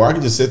 Yeah. Or I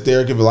can just sit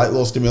there, give a light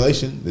little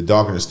stimulation. The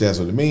dog understands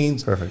what it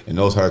means and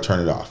knows how to turn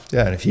it off.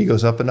 Yeah, and if he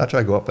goes up a notch,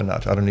 I go up a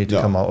notch. I don't need to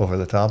come out over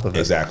the top of it.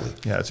 Exactly.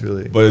 Yeah, it's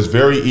really... But it's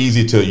very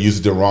easy to use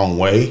it the wrong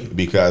way,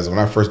 because when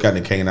I first got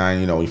into canine,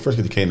 you know, when you first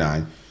get the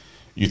canine,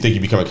 you think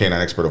you become a canine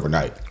expert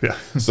overnight. Yeah.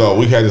 So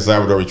we had this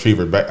Labrador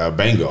Retriever,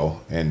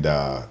 Bango, and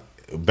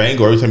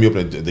Bango, every time you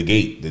open the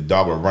gate, the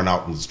dog would run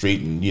out in the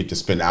street, and you have to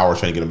spend hours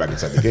trying to get him back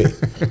inside the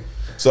gate.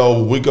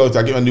 So we go,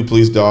 I get my new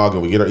police dog,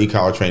 and we get our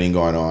e-collar training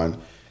going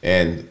on,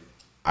 and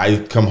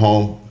I come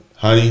home,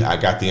 honey, I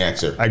got the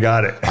answer. I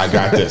got it. I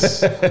got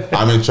this.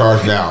 I'm in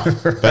charge now.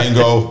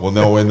 Bango will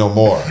know win no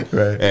more.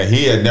 Right. And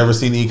he had never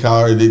seen the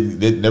e-collar.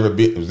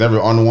 It was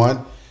never on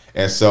one.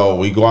 And so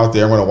we go out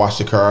there. I'm going to wash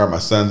the car. My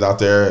son's out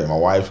there, and my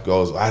wife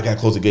goes, I got to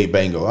close the gate.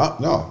 Bango. Oh,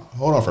 no,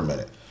 hold on for a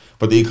minute.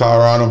 Put the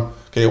e-collar on him.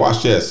 Okay,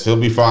 watch this. He'll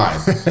be fine.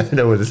 I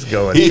know where this is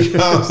going. He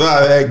comes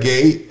out of that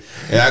gate,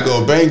 and I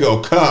go,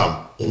 Bango,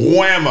 come.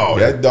 Whammo.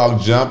 That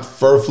dog jumped.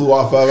 Fur flew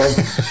off of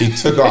him. He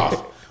took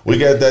off. We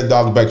got that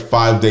dog back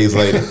 5 days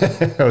later,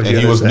 and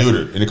he was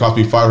neutered, and it cost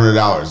me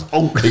 $500.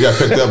 Oh. He got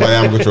picked up by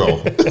animal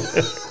control.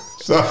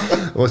 So,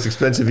 most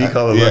expensive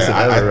e-collar lesson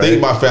ever. I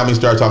think my family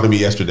started talking to me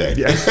yesterday.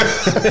 Yeah.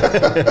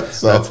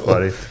 So, that's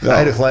funny. No. I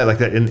had a client like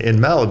that in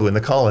Malibu, in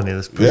the colony.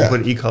 This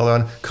put an e-collar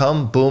on,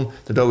 come, boom,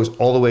 the dog was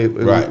all the way,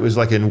 it was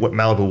like in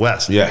Malibu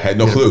West. Yeah, had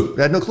no clue.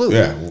 Had no clue.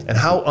 Yeah. And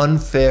how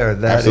unfair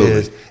that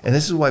is. And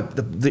this is why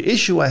the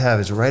issue I have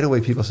is right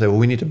away people say, well,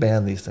 we need to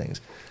ban these things.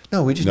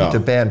 No, we just need to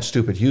ban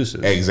stupid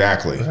uses.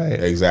 Exactly.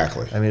 Right.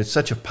 Exactly. I mean, it's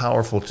such a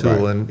powerful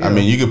tool. Right. And I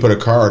mean, you could put a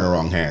car in the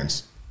wrong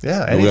hands.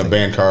 Yeah, we have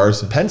banned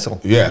cars. Pencil.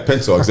 Yeah,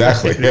 pencil.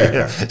 Exactly.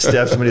 Yeah.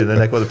 Stab somebody in the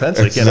neck with a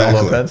pencil. You can't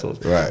have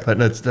pencils. Right. But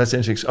that's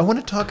interesting. I want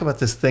to talk about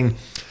this thing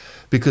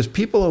because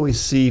people always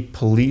see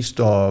police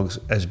dogs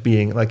as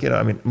being like,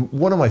 I mean,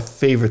 one of my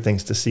favorite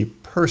things to see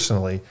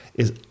personally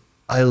is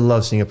I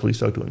love seeing a police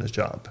dog doing his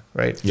job,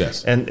 right?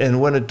 Yes.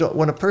 And when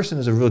a person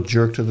is a real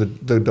jerk to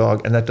the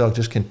dog, and that dog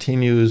just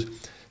continues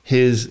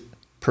his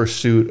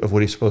pursuit of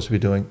what he's supposed to be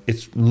doing,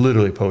 it's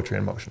literally poetry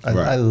in motion.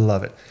 I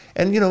love it.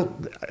 And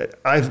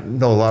I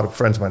know a lot of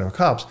friends of mine who are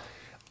cops.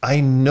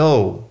 I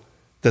know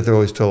that they're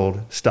always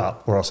told,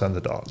 stop, or I'll send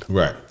the dog.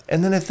 Right.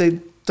 And then if they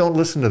don't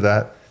listen to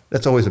that,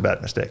 that's always a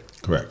bad mistake.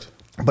 Correct.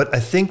 But I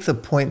think the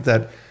point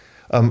that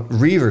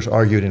Reavers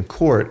argued in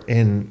court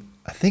in,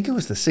 I think it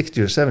was the 60s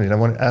or 70s, and I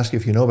want to ask you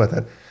if you know about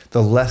that,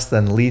 the less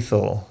than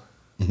lethal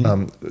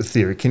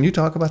theory. Can you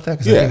talk about that?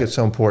 Because I think it's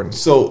so important.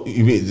 So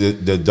you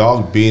mean the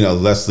dog being a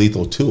less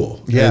lethal tool?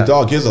 Yeah. And the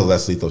dog is a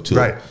less lethal tool.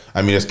 Right.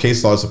 I mean, there's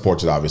case law that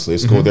supports it, obviously.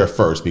 Let's go there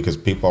first, because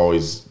people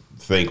always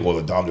think, well,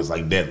 the dog is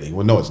like deadly.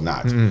 Well, no, it's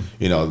not.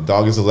 The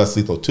dog is a less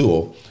lethal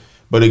tool,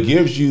 but it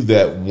gives you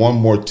that one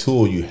more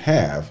tool you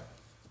have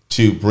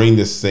to bring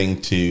this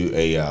thing to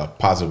a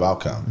positive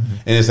outcome.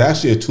 And it's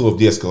actually a tool of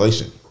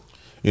de-escalation.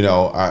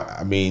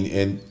 I mean,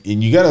 and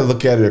you got to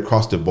look at it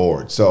across the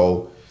board.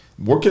 So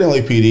working at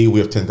LAPD, we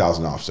have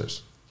 10,000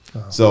 officers.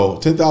 So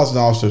 10,000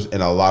 officers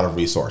and a lot of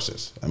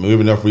resources. I mean, we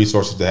have enough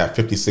resources to have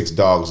 56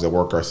 dogs that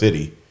work our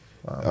city.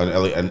 On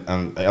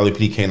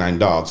LAPD canine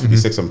dogs,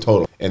 56 of them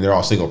total, and they're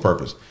all single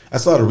purpose.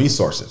 That's a lot of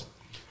resources.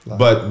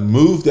 But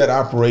move that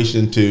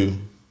operation to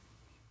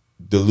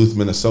Duluth,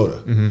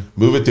 Minnesota.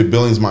 Move it to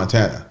Billings,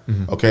 Montana.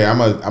 Okay, I'm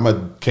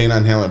a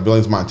canine handler in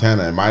Billings,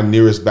 Montana, and my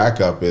nearest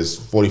backup is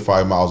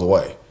 45 miles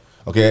away.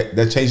 Okay,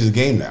 that changes the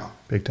game now.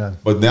 Big time.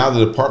 But now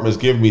the department has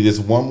given me this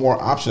one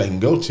more option I can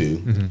go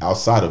to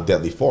outside of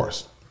deadly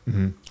force.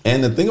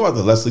 And the thing about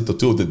the less lethal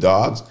tool with the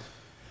dogs,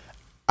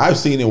 I've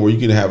seen it where you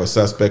can have a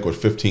suspect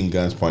with 15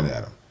 guns pointed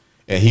at him,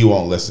 and he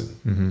won't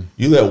listen.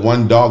 You let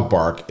one dog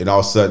bark, and all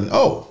of a sudden,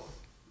 oh,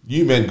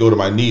 you meant go to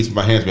my knees, put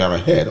my hands behind my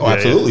head. Oh,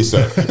 absolutely,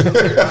 sir.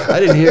 I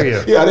didn't hear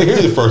you. Yeah, I didn't hear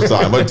you the first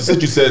time. But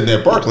since you said it in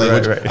that bark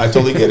language, I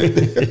totally get it.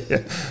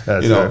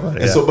 That's very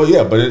funny. And so,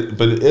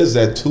 but it is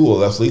that tool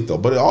that's lethal.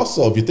 But it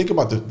also, if you think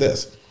about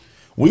this,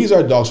 we use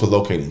our dogs for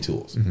locating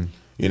tools.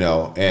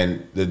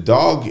 And the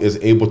dog is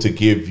able to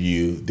give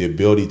you the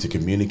ability to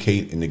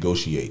communicate and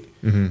negotiate.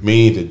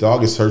 Meaning, the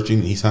dog is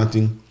searching, he's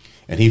hunting,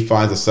 and he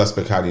finds a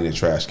suspect hiding in a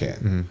trash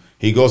can.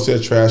 He goes to a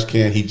trash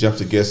can, he jumps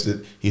against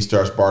it, he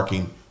starts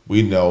barking.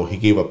 We know he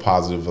gave a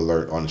positive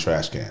alert on the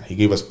trash can. He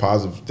gave us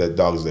positive that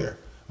dog's there.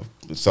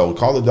 So we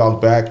call the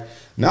dog back.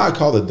 Now I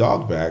call the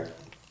dog back.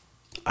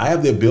 I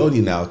have the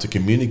ability now to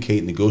communicate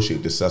and negotiate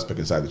with the suspect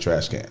inside the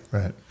trash can.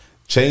 Right.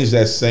 Change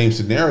that same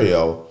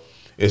scenario.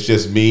 It's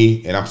just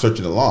me and I'm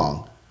searching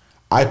along.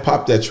 I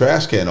pop that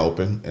trash can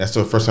open, and that's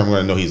the first time I'm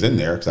going to know he's in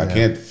there because I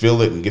can't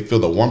feel it and feel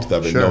the warmth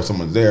of it and know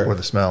someone's there. Or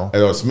the smell. Or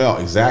the smell,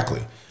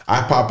 exactly.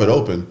 I pop it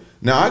open.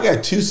 Now I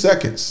got 2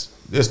 seconds.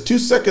 There's 2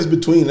 seconds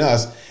between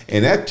us,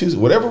 and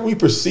whatever we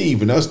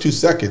perceive in those 2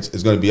 seconds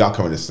is going to be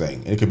outcome of this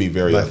thing. And it could be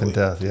very ugly. Life and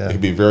death, yeah. It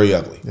could be very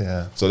ugly.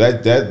 Yeah. So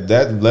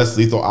that less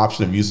lethal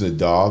option of using a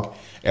dog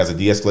as a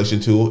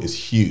de-escalation tool is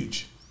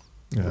huge,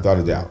 without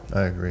a doubt.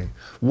 I agree.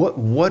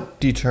 What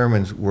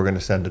determines we're going to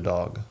send a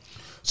dog?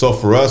 So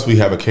for us, we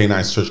have a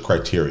canine search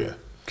criteria.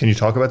 Can you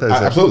talk about that?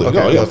 Absolutely. Okay,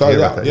 No, yeah, without a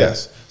doubt. that,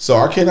 Yes. So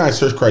our canine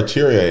search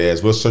criteria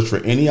is we'll search for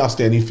any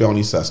outstanding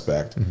felony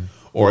suspect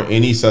or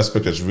any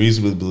suspect that's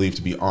reasonably believed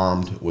to be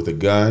armed with a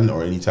gun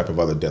or any type of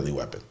other deadly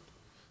weapon.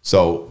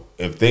 So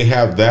if they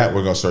have that,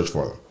 we're going to search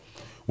for them.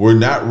 We're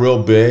not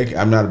real big.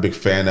 I'm not a big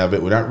fan of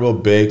it. We're not real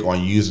big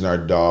on using our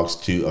dogs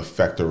to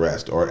effect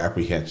arrest or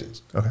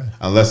apprehensions,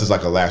 unless it's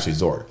like a last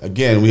resort.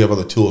 Again, we have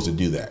other tools to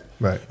do that.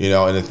 Right. You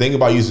know, and the thing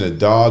about using a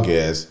dog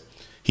is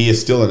he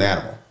is still an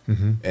animal.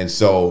 And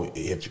so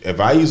if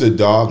I use a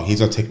dog and he's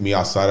going to take me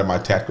outside of my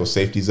tactical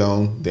safety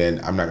zone,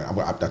 then I'm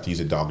not to use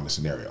a dog in the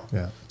scenario.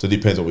 Yeah. So it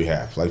depends what we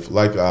have.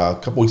 Like a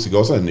couple weeks ago,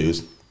 it's on the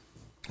news,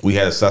 we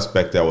had a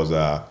suspect that was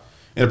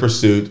in a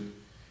pursuit.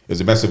 It was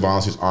domestic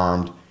violence. He was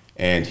armed,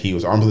 and he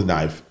was armed with a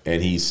knife,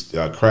 and he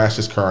crashed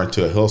his car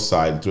into a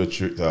hillside, into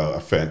a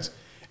fence,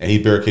 and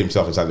he barricaded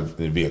himself inside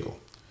the vehicle.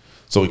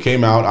 So he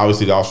came out.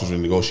 Obviously, the officers were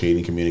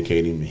negotiating,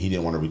 communicating, and he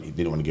didn't want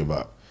to give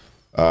up.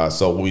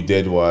 So what we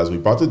did was we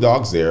brought the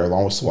dogs there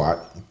along with SWAT,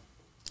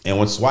 and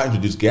when SWAT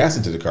introduced gas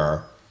into the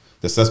car,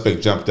 the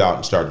suspect jumped out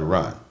and started to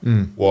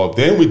run. Well,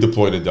 then we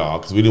deployed a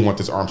dog because we didn't want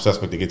this armed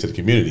suspect to get to the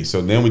community.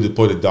 So then we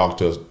deployed a dog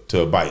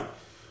to a bite,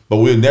 but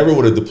we never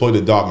would have deployed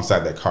a dog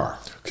inside that car.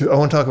 I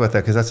want to talk about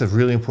that because that's a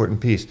really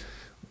important piece.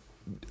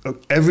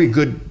 Every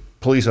good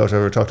police officer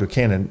I've ever talked to, a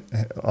canine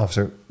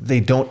officer, they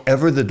don't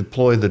ever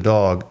deploy the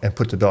dog and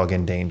put the dog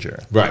in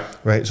danger. Right.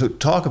 Right. So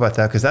talk about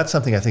that because that's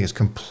something I think is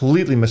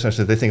completely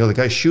misunderstood. They think, oh, the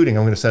guy's shooting,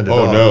 I'm going to send a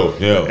dog. Oh,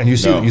 no. And you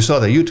saw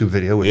that YouTube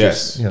video, which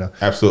is,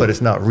 absolutely. But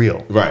it's not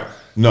real. Right.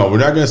 No, we're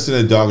not going to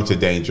send a dog into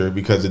danger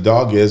because the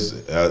dog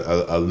is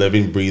a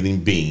living,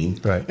 breathing being.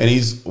 Right. And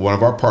he's one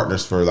of our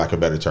partners, for lack of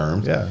better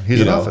terms. Yeah,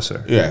 he's an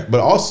officer. Yeah. But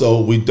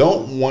also, we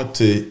don't want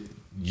to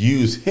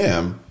use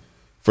him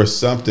for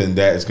something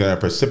that is going to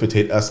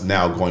precipitate us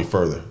now going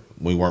further.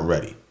 We weren't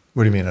ready.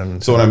 What do you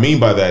mean? So what I mean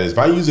by that is if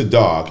I use a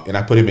dog and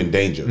I put him in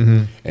danger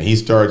and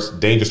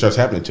danger starts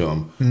happening to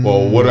him,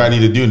 well, what do I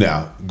need to do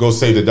now? Go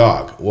save the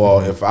dog.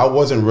 Well, if I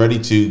wasn't ready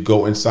to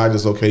go inside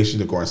this location,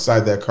 to go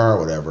inside that car or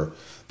whatever,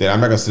 then I'm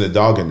not going to send a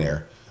dog in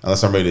there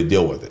unless I'm ready to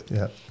deal with it.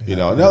 Yeah. You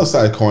know, another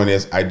side of the coin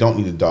is I don't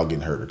need a dog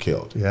getting hurt or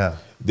killed. Yeah.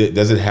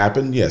 Does it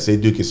happen? Yes, they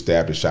do get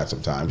stabbed and shot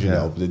sometimes, you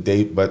know.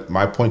 But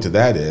my point to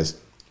that is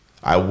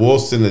I will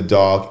send a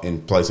dog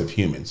in place of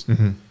humans.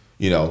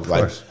 You know,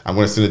 like I'm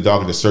going to send a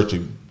dog into search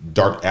of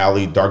dark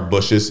alley, dark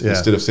bushes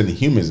instead of sending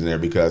humans in there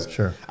because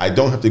I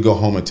don't have to go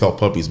home and tell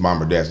puppies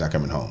mom or dad's not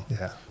coming home.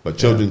 Yeah. But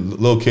children,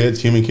 little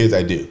kids, human kids,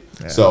 I do.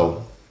 Yeah.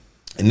 So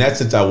in that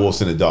sense, I will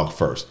send a dog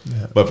first.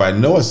 Yeah. But if I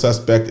know a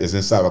suspect is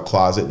inside a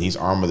closet and he's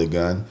armed with a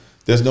gun,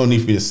 there's no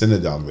need for me to send a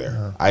dog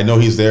there. I know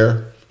he's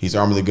there. He's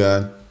armed with a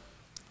gun.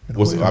 I'm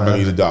going to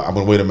use a dog. I'm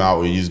going to wait him out.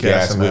 We'll use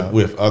gas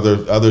with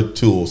other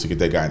tools to get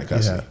that guy into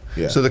custody.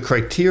 Yeah. So the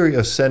criteria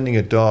of sending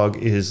a dog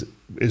is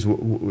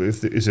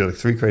there like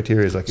 3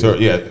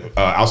 criteria?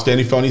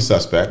 Outstanding felony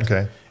suspect.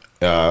 Okay.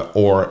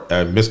 Or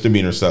a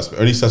misdemeanor suspect,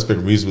 or any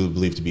suspect reasonably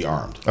believed to be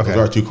armed. Okay. Those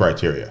are our 2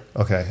 criteria.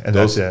 Okay, and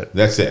that's it.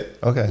 That's it.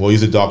 Okay. We'll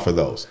use a dog for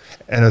those.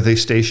 And are they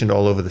stationed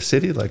all over the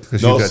city? Like,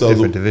 because you've got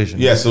different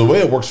divisions. Yeah. So the way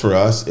it works for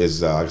us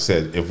is, like I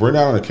said, if we're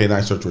not on a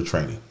canine search, we're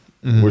training.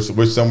 We're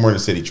somewhere in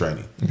the city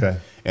training. Okay.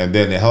 And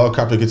then the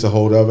helicopter gets a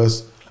hold of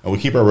us, and we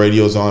keep our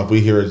radios on. If we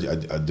hear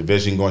a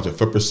division going to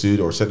foot pursuit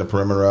or setting a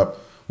perimeter up,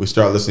 we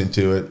start listening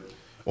to it.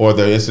 Or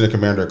the incident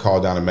commander call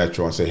down to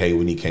Metro and say, hey,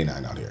 we need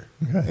canine out here.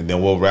 Okay. And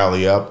then we'll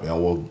rally up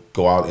and we'll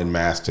go out en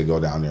masse to go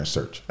down there and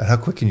search. And how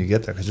quick can you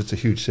get there? Because it's a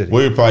huge city.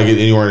 We'll probably get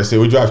anywhere in the city.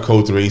 We drive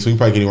code 3, so we can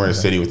probably get anywhere in the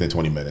city within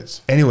 20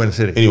 minutes. Anywhere in the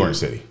city? Anywhere in the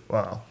city.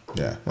 Wow.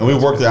 Yeah. And we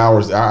work the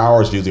hours. Our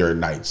hours usually are at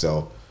night.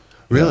 So.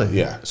 Really?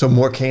 Yeah. So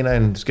more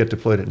canines get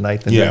deployed at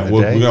night than during the day?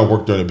 Yeah, we're going to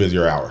work during the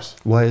busier hours.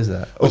 Why is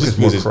that? Oh, it's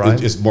more crime?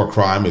 It's more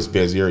crime. It's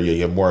busier.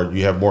 You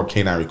have more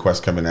canine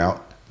requests coming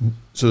out.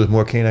 So there's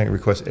more canine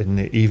requests in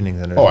the evening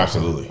than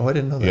absolutely. Oh, I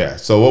didn't know that. Yeah.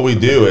 So what we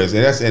do is,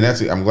 and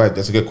that's I'm glad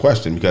that's a good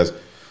question because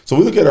so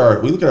we look at our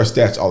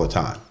stats all the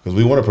time because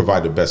we want to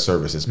provide the best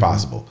service as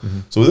possible.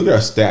 So we look at our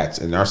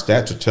stats, and our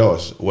stats will tell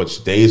us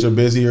which days are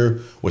busier,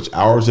 which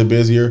hours are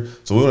busier.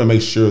 So we want to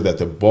make sure that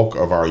the bulk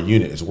of our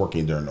unit is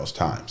working during those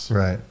times.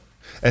 Right.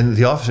 And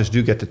the officers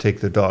do get to take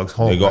their dogs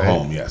home. They go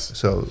home, yes.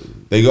 So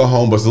they go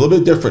home, but it's a little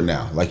bit different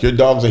now. Like your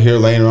dogs are here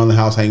laying around the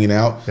house, hanging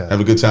out, having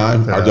a good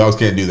time. Our dogs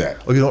can't do that.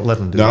 Oh, you don't let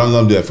them do that? No, I don't let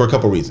them do that for a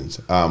couple of reasons.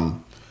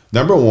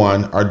 Number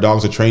one, our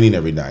dogs are training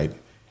every night,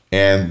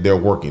 and they're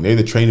working. They're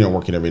either training or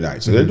working every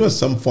night. So they're doing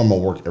some form of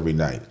work every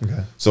night.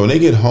 Okay. So when they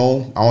get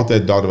home, I want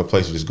that dog to have a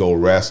place to just go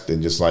rest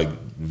and just like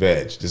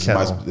veg. This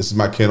is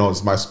my kennel. This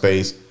is my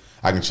space.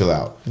 I can chill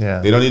out. Yeah.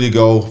 They don't need to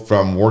go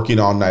from working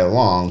all night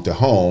long to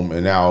home,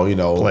 and now, you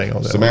know,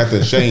 Samantha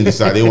and Shane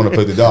decide they want to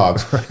play the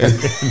dogs.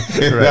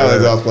 And now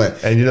they're all playing.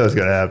 And you know it's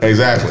going to happen.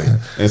 Exactly.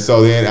 And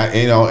so then,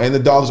 you know, and the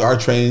dogs are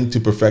trained to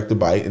perfect the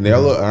bite, and, and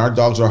our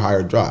dogs are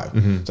higher drive.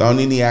 So I don't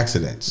need any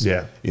accidents.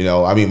 Yeah. You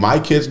know, I mean, my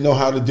kids know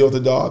how to deal with the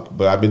dog,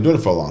 but I've been doing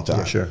it for a long time.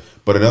 Yeah, sure.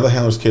 But another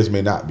handler's kids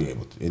may not be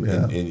able to.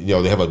 And, you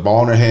know, they have a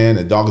ball in their hand,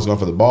 and the dog is going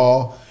for the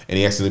ball, and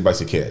he accidentally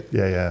bites a kid.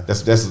 Yeah.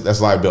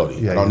 That's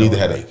liability. Yeah, I don't need the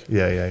headache.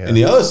 Yeah. And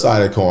the other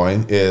side of the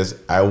coin is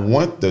I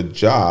want the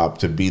job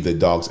to be the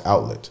dog's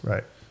outlet.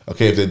 Right.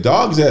 Okay, if the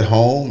dog's at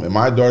home, and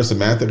my daughter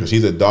Samantha, because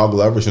she's a dog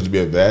lover, she wants to be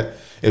a vet.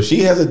 If she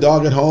has a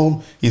dog at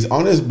home, he's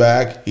on his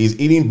back, he's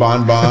eating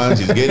bonbons,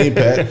 he's getting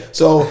pet.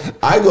 So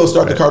I go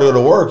start the car to go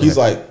to work. He's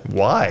like,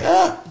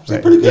 why? She's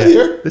pretty good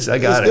here. I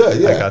got it.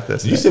 Good, yeah. I got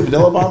this. You said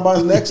vanilla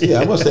bonbons next? Yeah,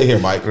 I'm gonna stay here,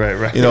 Mike.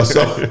 Right. You know,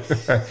 so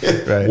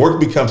work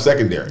becomes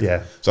secondary.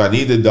 Yeah. So I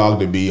need the dog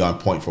to be on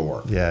point for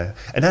work. Yeah,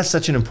 and that's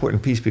such an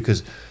important piece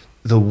because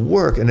the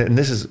work, and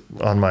this is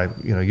on my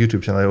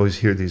YouTube channel. I always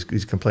hear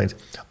these complaints.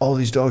 All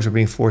these dogs are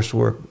being forced to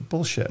work.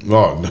 Bullshit.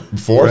 Oh,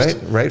 forced?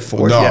 Right.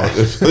 Forced. No, yeah.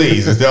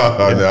 Please,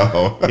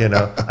 no. You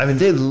know, I mean,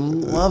 they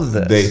love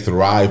this. They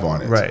thrive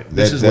on it. Right.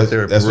 This is what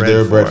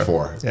they're bred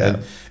for.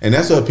 Yeah. And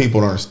that's what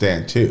people don't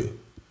understand too,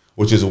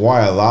 which is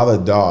why a lot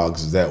of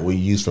dogs that we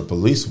use for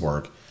police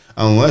work,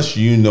 unless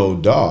you know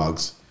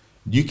dogs,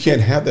 you can't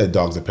have that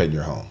dog as a pet in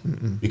your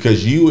home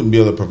because you wouldn't be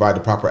able to provide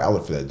the proper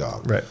outlet for that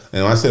dog. Right.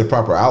 And when I say the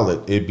proper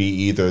outlet, it'd be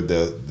either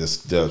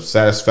the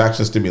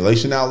satisfaction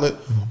stimulation outlet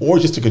or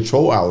just a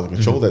control outlet to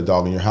control that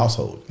dog in your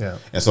household. Yeah.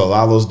 And so a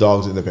lot of those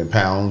dogs end up in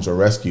pounds or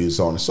rescues,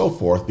 so on and so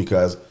forth,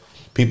 because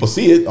people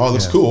see it. Oh, it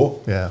looks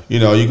cool. Yeah. You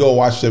know, you go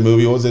watch the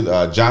movie. What was it?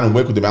 John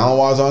Wick with the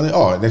Malinois on it.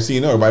 Oh, next thing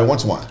you know, everybody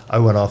wants one. I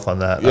went off on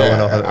that.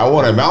 Yeah. I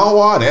want a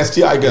Malinois and an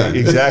STI gun.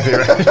 Exactly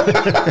right.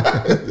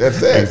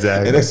 That's it.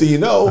 Exactly. And next thing you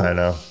know, I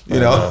know.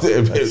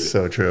 That's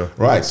so true.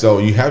 Right. So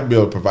you have to be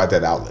able to provide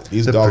that outlet.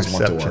 These dogs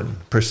want to work.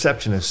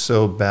 Perception is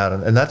so bad,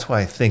 and that's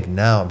why I think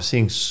now I'm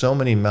seeing so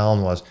many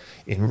Malinois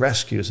in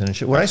rescues and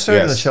in when I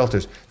started in the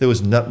shelters, there was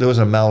a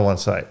Malinois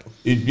site.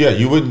 Yeah,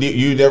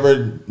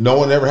 no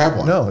one ever had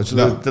one. No,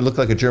 they look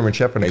like a German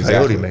Shepherd and a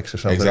coyote mix or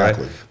something, right?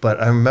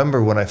 But I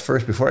remember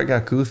before I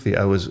got Goofy,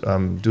 I was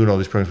doing all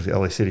these programs with the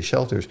LA City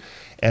shelters,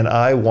 and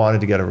I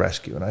wanted to get a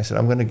rescue, and I said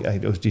I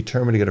was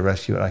determined to get a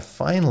rescue, and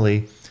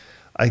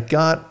I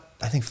got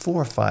I think 4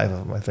 or 5 of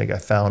them. I think I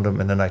found them,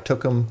 and then I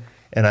took them.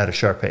 And I had a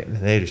Shar-Pei, and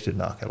they just did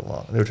not get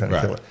along. They were trying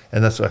to kill it.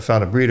 And that's why I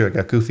found a breeder. I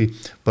got Goofy.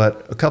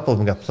 But a couple of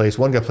them got placed.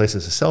 One got placed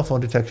as a cell phone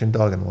detection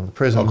dog in one of the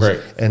prisons. Oh,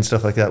 great. And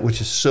stuff like that,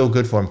 which is so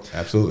good for them.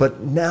 Absolutely. But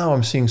now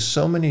I'm seeing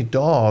so many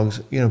dogs,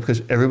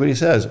 because everybody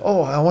says,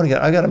 oh, I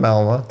got a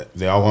Malinois.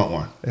 They all want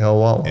one. They all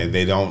want one. And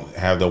they don't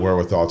have the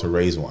wherewithal to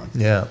raise one.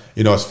 Yeah.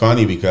 It's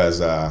funny because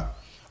our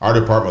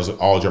department was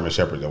all German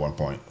Shepherds at one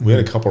point. We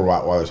had a couple of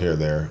Rottweilers here or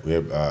there. We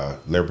had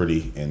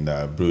Liberty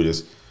and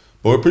Brutus.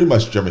 But we're pretty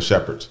much German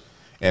Shepherds.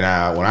 And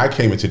when I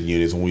came into the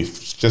units, when we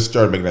just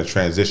started making that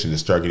transition to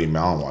start getting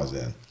Malinois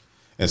in,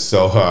 and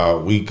so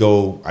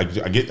I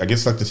get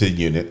selected to the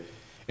unit,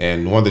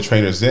 and one of the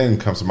trainers then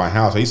comes to my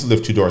house. I used to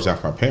live 2 doors down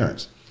from my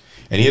parents,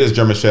 and he had this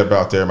German Shepherd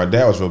out there. My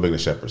dad was real big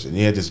into Shepherds, and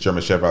he had this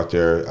German Shepherd out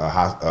there,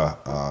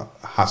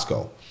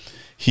 Hasso,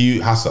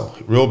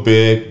 real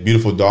big,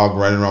 beautiful dog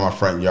running around my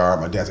front yard.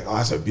 My dad's like, oh,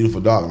 that's a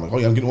beautiful dog. I'm like, oh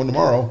yeah, I'm getting one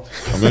tomorrow.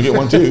 I'm gonna get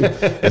one too.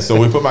 And so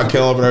we put my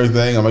kennel up and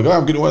everything. I'm like, oh,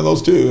 I'm getting one of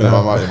those too. And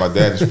my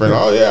dad's friend,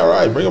 oh yeah, all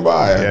right, bring them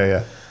by.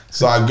 Yeah.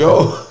 So I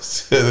go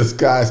to this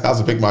guy's house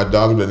to pick my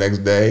dog up the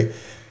next day,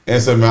 and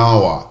it's a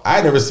Malinois. I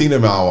had never seen a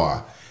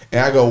Malinois. And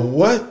I go,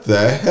 what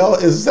the hell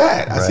is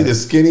that? I see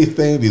this skinny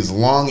thing, these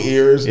long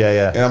ears.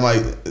 Yeah. And I'm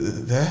like,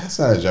 that's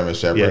not a German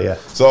Shepherd. Yeah.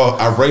 So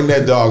I bring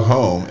that dog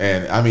home,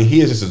 and I mean,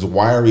 he is just this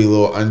wiry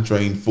little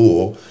untrained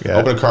fool. Yeah.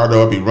 Open the car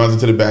door up, he runs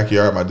into the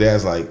backyard. My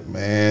dad's like,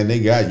 man,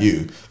 they got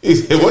you. He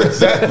said, what is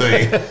that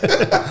thing?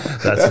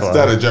 That's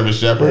not a German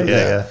Shepherd.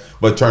 Yeah.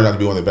 But it turned out to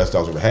be one of the best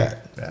dogs I've ever had.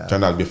 Yeah.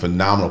 Turned out to be a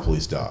phenomenal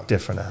police dog.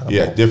 Different animal.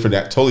 Yeah,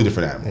 totally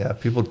different animal. Yeah,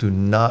 people do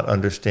not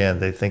understand.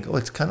 They think, oh,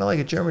 it's kind of like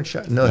a German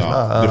Shepherd. No, it's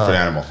not. Different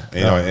animal.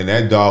 And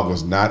that dog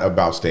was not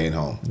about staying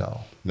home.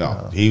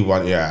 No. He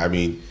wanted. I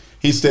mean,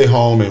 he'd stay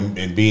home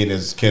and be in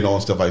his kennel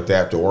and stuff like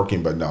that after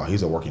working. But no,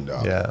 he's a working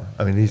dog. Yeah,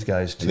 I mean these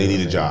guys too. And they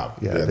need a job.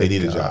 Yeah, they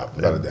need a job.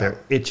 Without a doubt. They're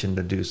itching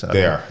to do something.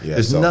 They are. Yeah.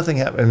 There's nothing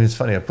happening. I mean, it's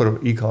funny. I put an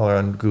e-collar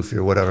on Goofy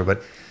or whatever,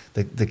 but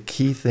the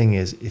key thing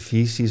is if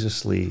he sees a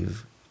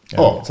sleeve.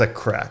 It's like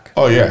crack.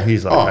 Oh yeah,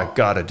 he's like, I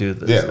gotta do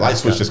this. Yeah, light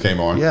switch just came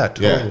on. Yeah,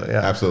 totally.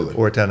 Yeah, absolutely.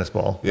 Or a tennis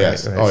ball.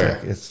 Yes. Right?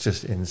 It's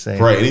just insane.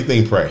 Pray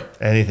anything. Pray.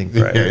 Anything.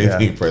 Pray.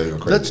 Anything. Pray. They go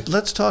crazy.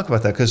 Let's talk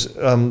about that because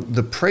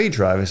the prey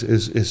drive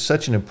is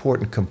such an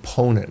important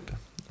component,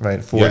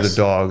 right, for the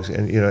dogs.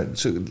 And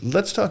so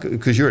let's talk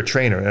because you're a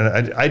trainer,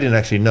 and I didn't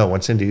actually know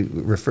when Cindy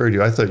referred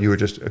you. I thought you were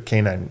just a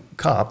canine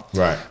cop,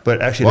 right?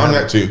 But actually, I'm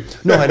that too.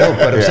 No, I know,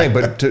 but I'm saying,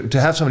 but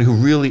to have somebody who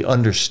really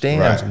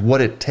understands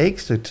what it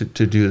takes to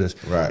do this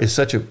is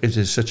such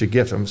a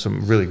gift.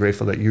 I'm really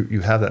grateful that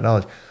you have that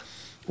knowledge.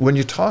 When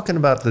you're talking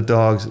about the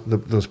dogs,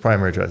 those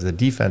primary drives, the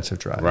defensive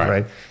drive,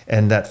 right?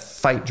 And that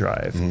fight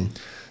drive,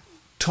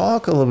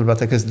 talk a little bit about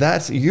that,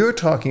 because you're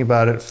talking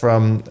about it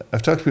from,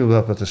 I've talked to people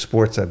about the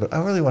sports side, but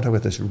I really want to talk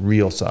about this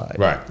real side.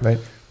 Right.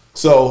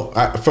 So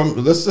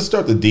let's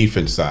start the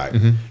defense side.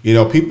 You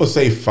know, people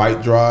say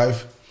fight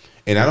drive,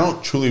 and I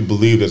don't truly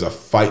believe there's a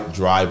fight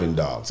drive in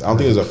dogs. I don't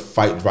think there's a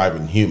fight drive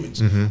in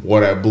humans.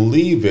 What I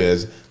believe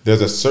is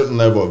there's a certain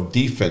level of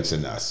defense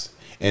in us.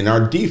 And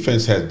our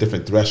defense has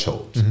different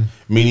thresholds,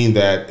 meaning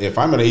that if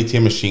I'm at an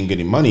ATM machine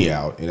getting money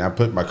out and I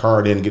put my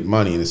card in and get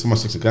money and then someone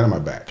sticks a gun in my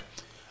back,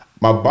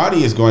 my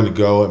body is going to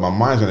go and my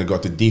mind's going to go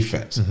to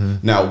defense.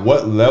 Now,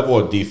 what level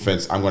of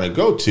defense I'm going to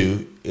go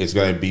to is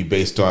going to be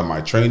based on my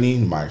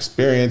training, my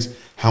experience,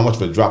 how much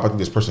of a drop I think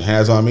this person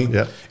has on me.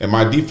 And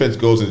my defense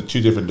goes into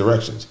two different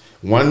directions.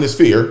 One is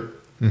fear.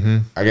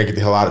 I gotta get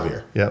the hell out of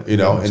here. You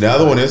know, and the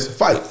other one is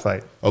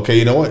fight. Okay,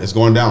 you know what? It's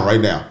going down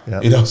right now.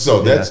 You know,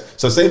 so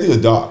so same thing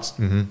with dogs.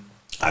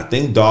 I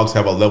think dogs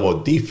have a level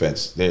of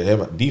defense. They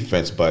have a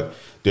defense, but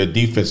their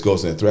defense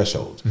goes in the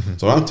thresholds.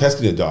 So when I'm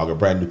testing a dog, a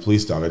brand new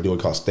police dog, I do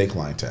what's called stake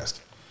line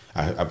test.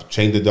 I've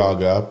chained the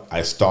dog up,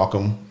 I stalk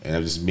him, and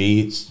it's just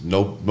me, it's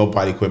no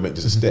body equipment,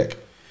 just a stick.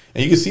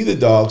 And you can see the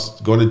dogs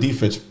going to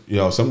defense, you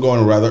know, some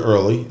going rather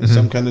early and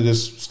some kind of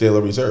just stay a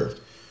little reserved.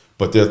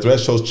 But their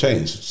thresholds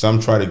change.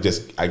 Some try to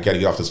just, I got to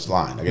get off this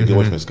line. I got to get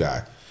away from this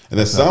guy. And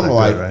then some are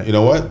like, you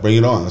know what? Bring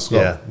it on. Let's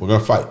go. We're going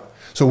to fight.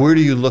 So where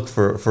do you look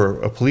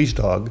for a police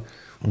dog?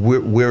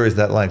 Where is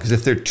that line? Because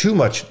if they're too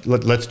much,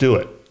 let's do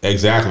it.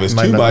 Exactly. If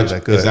it's too much,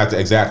 it's not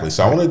exactly.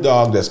 So I want a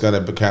dog that's going to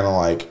be kind of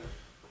like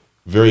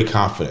very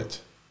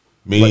confident.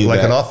 Meaning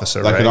like an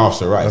officer, like an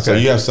officer, right. So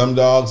you have some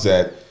dogs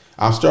that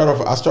I'll start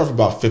off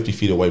about 50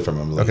 feet away from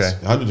them at least.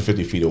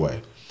 150 feet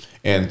away.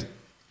 And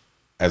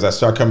as I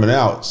start coming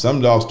out, some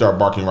dogs start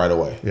barking right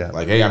away.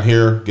 Like, hey, I'm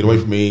here, get away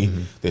from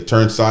me. They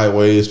turn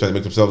sideways, trying to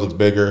make themselves look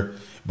bigger.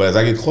 But as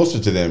I get closer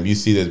to them, you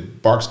see the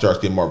bark starts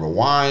getting more of a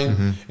whine.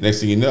 And next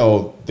thing you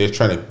know, they're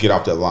trying to get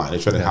off that line. They're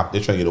trying to hop,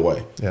 they're trying to get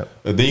away.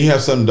 And then you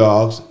have some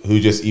dogs who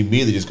just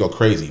immediately just go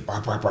crazy.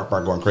 Bark, bark, bark,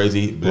 bark, going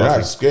crazy. They're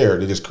not scared,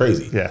 they're just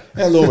crazy. And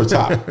a little over the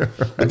top.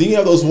 But then you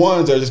have those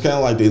ones that are just kind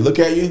of like, they look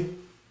at you,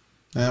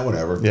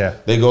 whatever.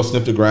 They go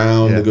sniff the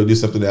ground, they go do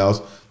something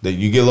else. Then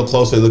you get a little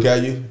closer, they look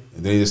at you,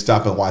 and then they just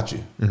stop and watch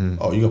you.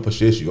 Oh, you're going to push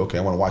the issue. Okay,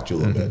 I want to watch you a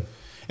little bit.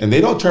 And they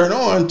don't turn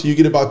on until you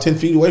get about 10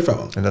 feet away from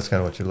them. And that's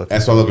kind of what you're looking for.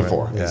 That's what I'm looking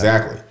for.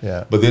 Exactly.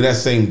 But then that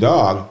same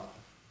dog,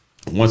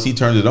 once he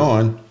turns it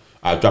on,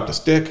 I drop the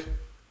stick,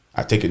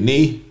 I take a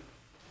knee,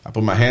 I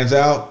put my hands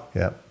out,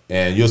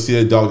 and you'll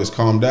see the dog just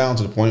calm down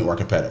to the point where I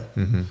can pet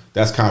him.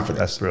 That's confidence.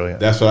 That's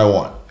brilliant. That's what I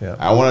want.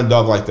 I want a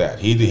dog like that.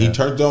 He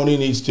turns on when he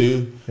needs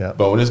to,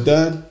 but when it's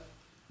done,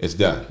 it's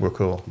done. We're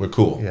cool. We're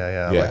cool.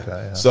 I like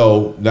that.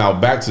 So now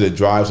back to the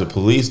drives of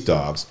police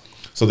dogs.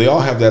 So they all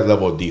have that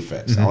level of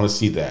defense. I want to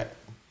see that.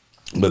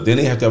 But then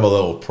they have to have a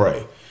level of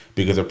prey,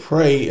 because a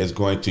prey is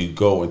going to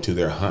go into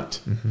their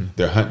hunt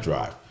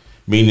drive,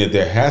 meaning that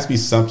there has to be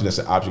something that's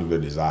an object of their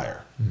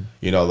desire.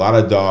 You know, a lot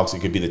of dogs, it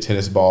could be the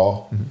tennis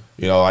ball.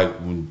 You know, like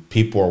when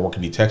people are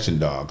working detection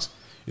dogs,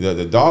 you know,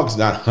 the dog's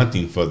not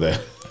hunting for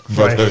the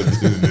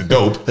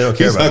dope. They don't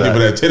care He's about hunting that. for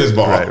that tennis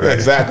ball.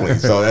 Exactly.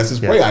 So that's his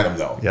prey item,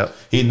 though.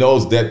 He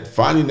knows that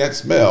finding that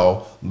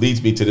smell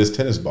leads me to this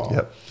tennis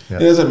ball. It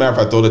doesn't matter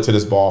if I throw the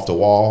tennis ball off the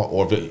wall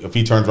or if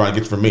he turns around and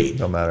gets from me.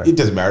 Don't matter. It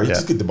doesn't matter. You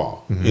just get the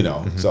ball. You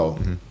know.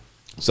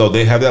 So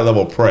they have that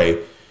level of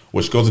prey,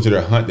 which goes into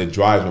their hunt that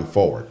drives them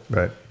forward.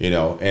 You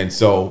know. And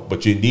so,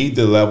 but you need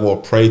the level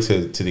of prey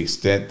to the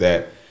extent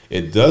that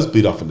it does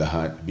bleed off in the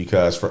hunt,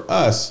 because for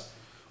us,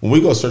 when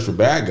we go search for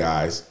bad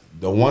guys,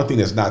 the one thing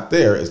that's not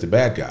there is the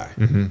bad guy.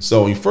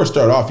 So when you first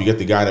start off, you get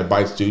the guy that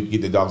bites you, you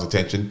get the dog's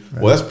attention.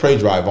 Well, that's prey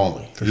drive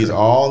only. He's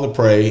all on the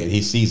prey and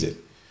he sees it.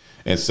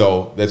 And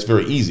so that's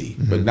very easy.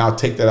 But now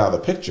take that out of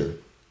the picture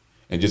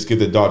and just give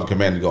the dog the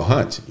command to go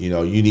hunt. You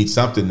know, you need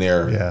something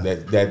there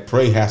that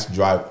prey has to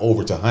drive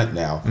over to hunt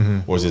now,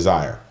 or his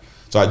desire.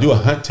 So I do a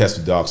hunt test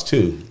with dogs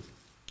too.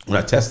 When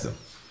I test them,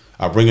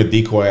 I'll bring a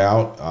decoy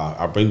out.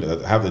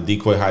 Have the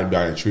decoy hide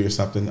behind a tree or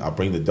something. I'll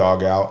bring the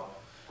dog out.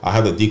 I'll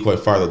have the decoy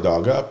fire the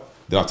dog up.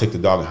 Then I'll take the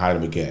dog and hide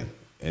him again.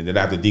 And then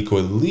I have the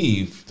decoy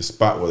leave the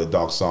spot where the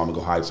dog saw him and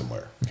go hide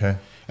somewhere. And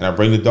I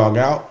bring the dog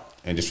out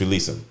and just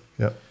release him.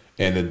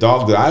 And the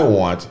dog that I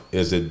want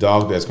is the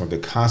dog that's going to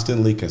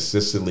constantly,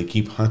 consistently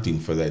keep hunting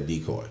for that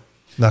decoy.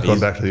 Not going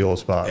back to the old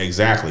spot.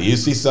 Exactly. You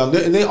see some,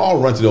 and they all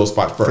run to the old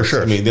spot first. For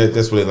sure. I mean,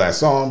 that's where they last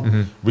saw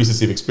him.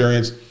 Recency of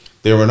experience,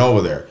 they run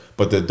over there.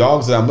 But the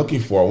dogs that I'm looking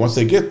for, once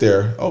they get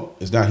there, oh,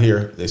 it's not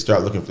here. They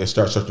start looking. They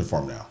start searching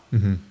for him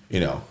now.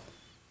 You know.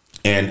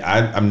 And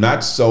I'm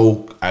not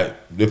so,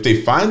 if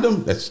they find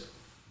them, that's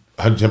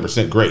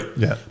 110% great.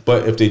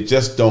 But if they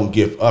just don't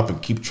give up and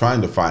keep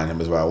trying to find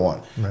him is what I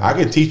want. I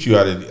can teach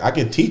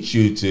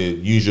you to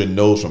use your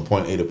nose from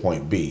point A to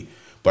point B,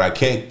 but I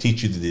can't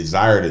teach you the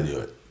desire to do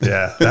it.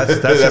 That's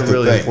a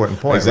really important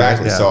point.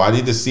 Exactly. So I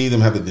need to see them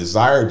have the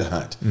desire to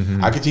hunt.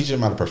 I can teach them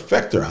how to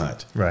perfect their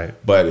hunt.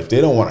 But if they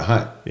don't want to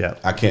hunt,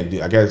 I can't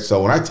do.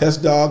 So when I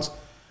test dogs,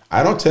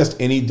 I don't test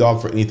any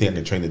dog for anything I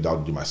can train the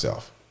dog to do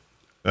myself.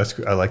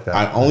 I like that.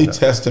 I only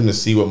test them to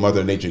see what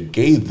Mother Nature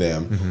gave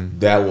them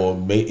that will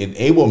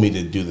enable me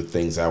to do the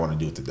things I want to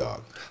do with the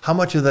dog. How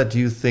much of that do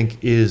you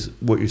think is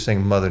what you're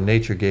saying Mother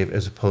Nature gave,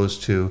 as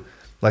opposed to,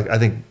 like, I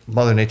think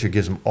Mother Nature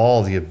gives them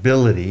all the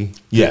ability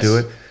to do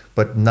it,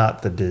 but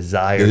not the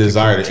desire. The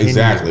desire,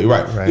 exactly,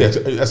 right. Yeah,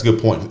 that's a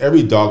good point.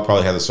 Every dog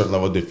probably has a certain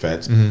level of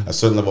defense, a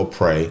certain level of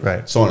prey,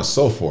 so on and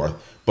so forth.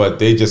 But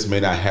they just may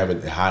not have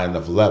it at high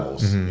enough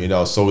levels, you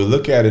know. So we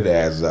look at it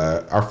as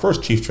our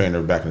first chief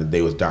trainer back in the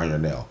day was Don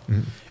Yarnell,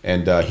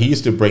 and he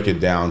used to break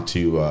it down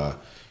to.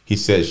 He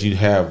says you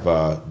have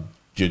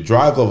your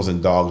drive levels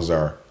in dogs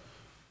are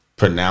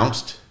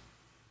pronounced,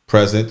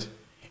 present,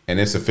 and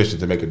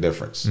insufficient to make a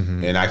difference.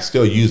 And I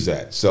still use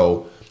that.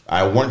 So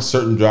I want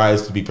certain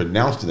drives to be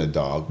pronounced in a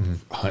dog: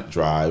 hunt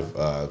drive,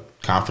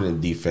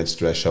 confident defense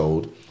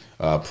threshold,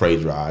 prey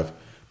drive.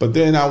 But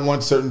then I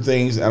want certain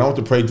things. I don't want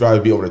the prey drive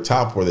to be over the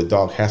top where the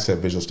dog has to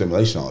have visual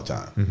stimulation all the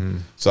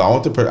time. So I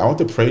want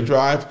the prey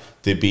drive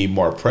to be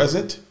more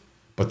present,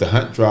 but the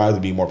hunt drive to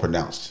be more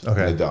pronounced in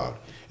the dog.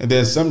 And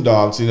then some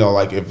dogs, you know,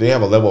 like if they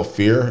have a level of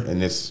fear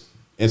and it's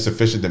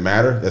insufficient to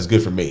matter, that's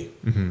good for me.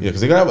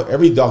 Because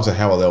every dog's gonna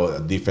have a level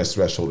of defense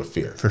threshold of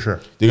fear. For sure,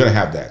 they're gonna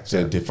have that.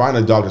 So to find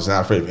a dog that's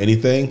not afraid of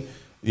anything.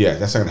 Yeah,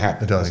 that's not gonna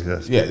happen. It doesn't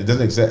exist. Yeah, it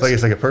doesn't exist.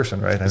 It's like a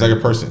person, right? It's like a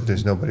person.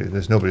 There's nobody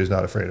who's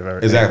not afraid of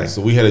everything. Exactly. So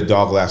we had a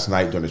dog last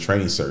night during the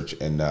training search,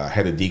 and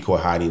had a decoy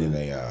hiding in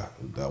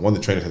one of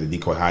the trainers had a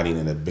decoy hiding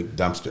in a big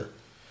dumpster,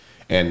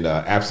 and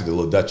absent the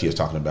little Dutchie is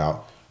talking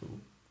about,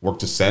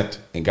 worked the scent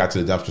and got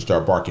to the dumpster,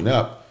 started barking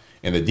up,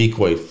 and the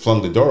decoy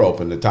flung the door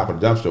open, the top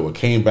of the dumpster. It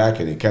came back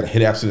and it kind of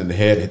hit absent in the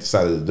head, hit the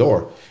side of the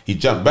door. He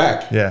jumped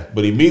back,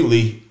 but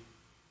immediately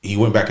he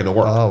went back into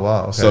work. Oh,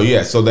 wow. Okay. So,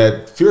 yeah, so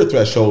that fear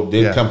threshold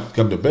did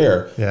come to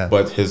bear,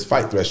 but his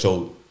fight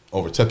threshold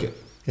overtook it.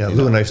 Yeah,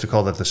 Lou and I used to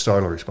call that the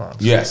startle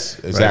response. Yes,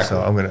 exactly.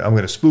 Right? So I'm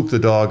gonna spook the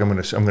dog. I'm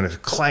gonna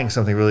clang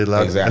something really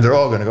loud, and they're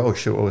all gonna go, "Oh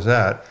shit, what was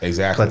that?"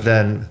 Exactly. But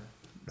then,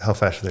 how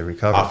fast do they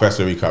recover? How fast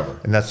do they recover?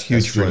 And that's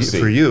huge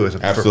for you as a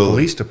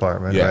police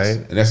department, right?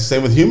 And that's the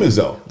same with humans,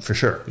 though. For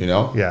sure. You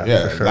know.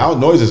 Yeah. For sure. Loud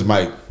noises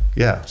might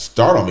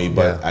startle me,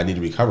 but I need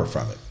to recover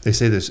from it. They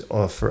say there's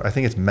for I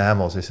think it's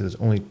mammals. They say there's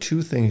only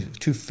two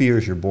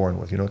fears you're born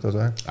with. You know what those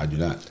are? I do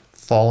not.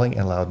 Falling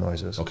and loud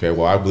noises. Okay,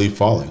 well, I believe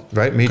falling.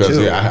 Right, me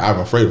too. I'm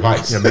afraid of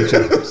heights. Yeah, me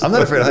too. I'm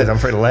not afraid of heights. I'm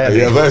afraid of landing.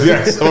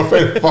 Yes, I'm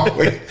afraid of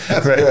falling.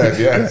 That's good,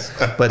 yes.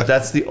 But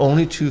that's the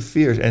only two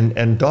fears.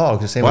 And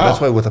dogs, the same way. That's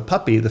why with a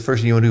puppy, the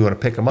first thing you want to do, you want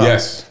to pick them up.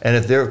 Yes. And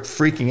if they're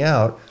freaking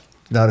out,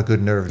 not a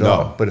good nerve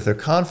dog. No. But if they're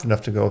confident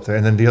enough to go up there,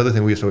 and then the other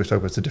thing we used to always talk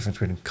about is the difference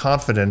between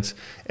confidence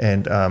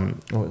and I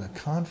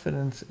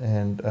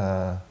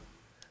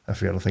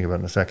forget. I'll think about it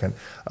in a second.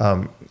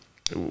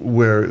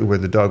 Where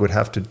the dog would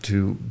have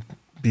to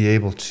be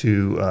able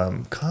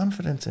to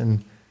confidence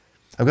in.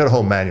 I've got a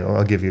whole manual.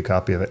 I'll give you a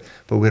copy of it.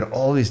 But we had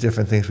all these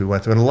different things we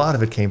went through, and a lot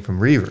of it came from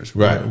Reavers.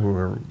 Right.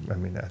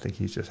 I think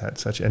he's just had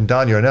such. And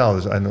Don Yarnell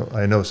is. I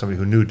know somebody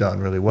who knew Don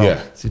really well.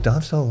 Yeah. Is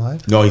Don still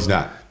alive? No, he's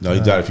not. No,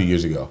 he died a few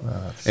years ago.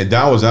 And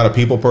Don was not a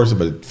people person,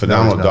 but a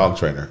phenomenal dog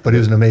trainer. But he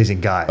was an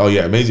amazing guy. Oh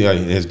yeah,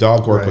 amazing. His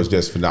dog work was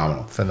just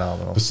phenomenal.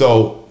 Phenomenal.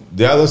 So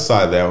the other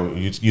side of that,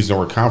 using the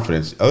word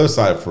confidence, the other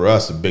side for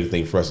us, the big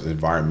thing for us is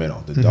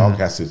environmental. The dog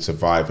has to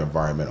survive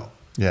environmental.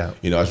 Yeah.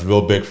 You know, it's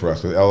real big for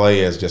us because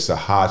LA is just a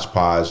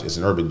hodgepodge. It's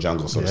an urban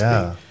jungle, so to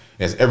speak.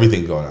 There's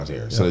everything going on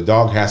here. So the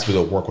dog has to be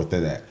able to work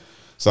within that.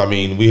 So, I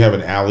mean, we have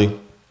an alley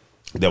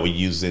that we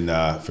use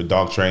for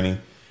dog training,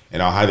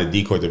 and I'll hide a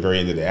decoy at the very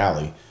end of the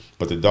alley.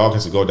 But the dog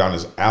has to go down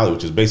this alley,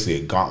 which is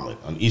basically a gauntlet.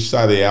 On each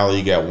side of the alley,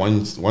 you got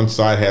one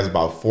side has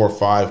about 4 or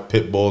 5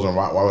 pit bulls and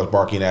Rottweilers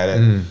barking at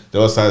it. The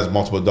other side has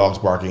multiple dogs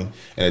barking.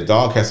 And the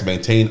dog has to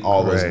maintain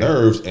all those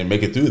nerves and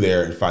make it through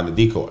there and find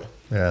the decoy.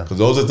 Yeah, because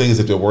those are things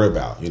that they're worried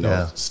about. You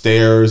know,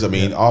 stairs. I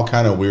mean, all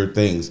kind of weird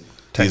things.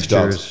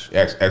 Textures.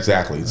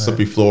 Exactly. Right.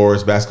 Slippery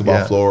floors,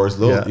 basketball floors,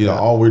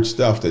 all weird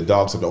stuff that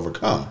dogs have to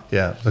overcome.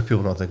 Yeah, but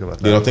people don't think about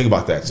that. They don't think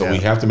about that. So we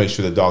have to make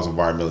sure the dog's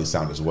environmentally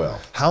sound as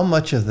well. How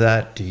much of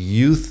that do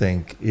you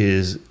think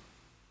is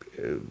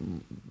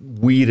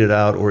weeded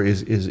out or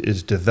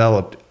is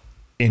developed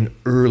in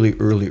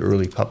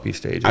early puppy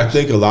stages? I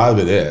think a lot of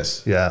it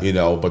is. Yeah. You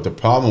know, but the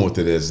problem with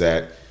it is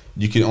that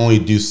you can only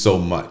do so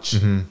much.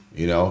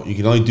 You know, you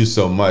can only do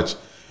so much,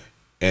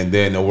 and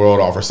then the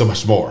world offers so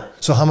much more.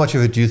 So how much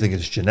of it do you think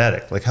is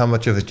genetic? Like how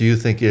much of it do you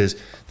think is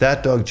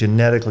that dog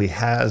genetically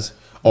has?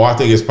 Oh, I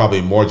think it's probably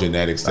more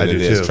genetics than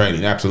it is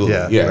training. Absolutely.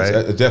 Yeah,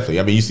 right?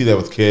 Definitely. I mean, you see that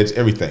with kids,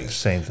 everything.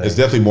 Same thing. It's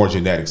definitely more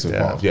genetics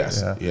involved.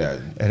 Yes. Yeah.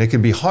 And it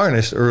can be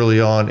harnessed early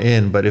on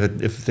but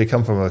if they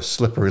come from a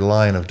slippery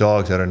line of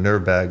dogs that are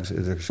nerve bags.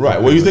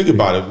 Right. Well, you think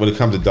about it when it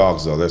comes to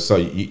dogs, though. So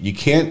you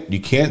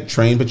can't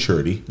train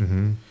maturity.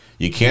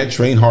 You can't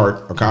train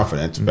heart or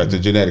confidence. That's a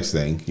genetics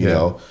thing. You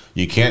know,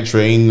 you can't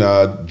train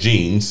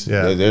genes.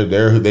 Yeah. They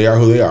are who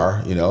they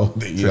are. You know.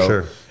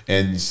 Sure.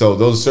 And so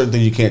those are certain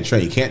things you can't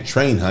train. You can't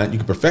train hunt. You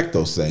can perfect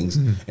those things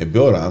and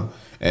build on them.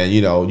 And,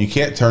 you know, you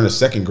can't turn a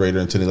second grader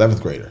into an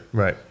 11th grader.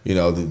 Right. You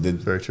know,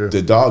 Very true.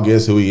 The dog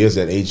is who he is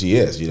at age he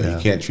is. You know,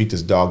 you can't treat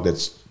this dog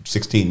that's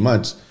 16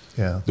 months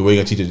the way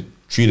you're going to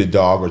treat a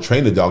dog or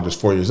train a dog that's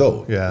 4 years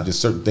old. Yeah. There's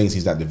certain things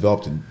he's not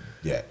developed in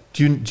yet.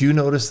 Do you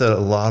notice that a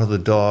lot of the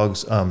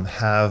dogs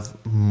have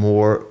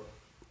more,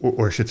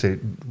 or I should say,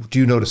 do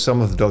you notice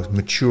some of the dogs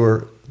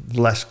mature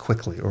less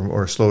quickly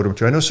or slow to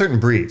mature? I know certain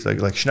breeds, like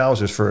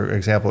Schnauzers, for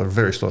example, are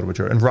very slow to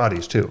mature, and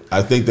Rotties too.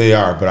 I think they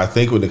are, but I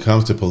think when it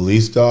comes to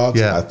police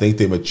dogs, I think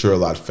they mature a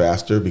lot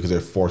faster because they're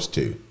forced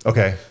to.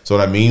 Okay. So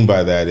what I mean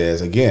by that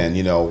is, again,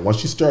 you know,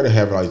 once you started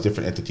having all these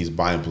different entities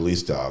buying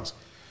police dogs,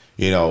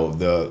 you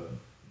know,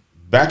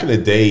 back in the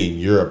day in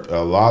Europe, a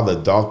lot of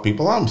the dog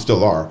people, a lot of them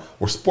still are,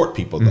 were sport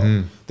people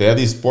though. They have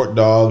these sport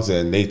dogs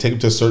and they take them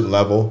to a certain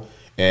level.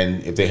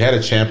 And if they had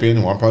a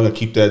champion, well, I'm probably gonna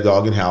keep that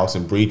dog in house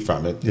and breed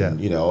from it. Yeah. And,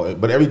 you know,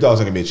 but every dog's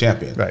not gonna be a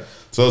champion. Right.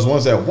 So those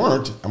ones that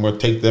weren't, I'm gonna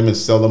take them and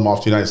sell them off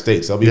to the United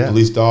States. They'll be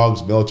police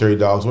dogs, military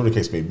dogs, whatever the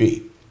case may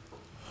be.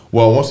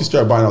 Well, once we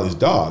started buying all these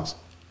dogs,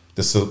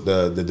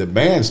 the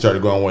demand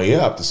started going way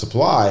up. The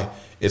supply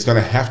is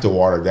gonna have to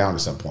water down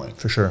at some point.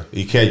 For sure.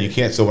 You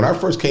can't. So when I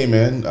first came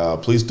in,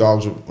 police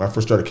dogs, when I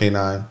first started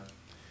canine,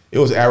 it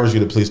was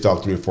averagely a police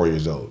dog 3 or 4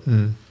 years old.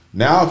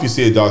 Now, if you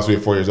see a dog 3 or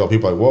 4 years old,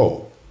 people are like,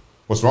 whoa.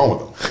 What's wrong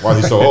with him? Why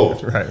is he so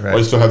old? Right. Why do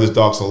you still have this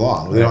dog so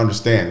long? Well, they don't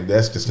understand.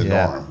 That's just the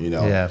norm, you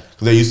know. Yeah.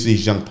 Because they're used to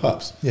these young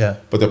pups. Yeah.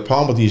 But the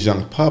problem with these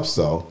young pups,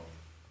 though,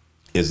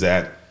 is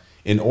that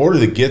in order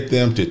to get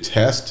them to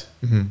test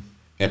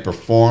and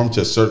perform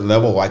to a certain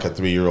level, like a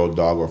 3-year-old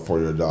dog or a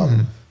 4-year-old dog,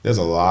 there's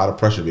a lot of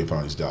pressure being put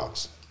on these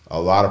dogs. A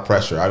lot of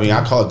pressure. I mean,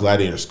 I call it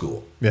gladiator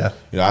school. Yeah.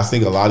 You know, I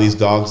think a lot of these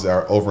dogs that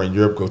are over in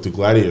Europe go through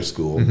gladiator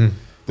school, then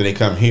they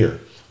come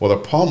here. Well, the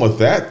problem with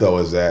that, though,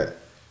 is that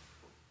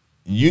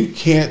you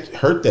can't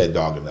hurt that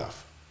dog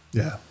enough.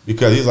 Yeah.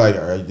 Because he's like,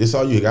 all right, this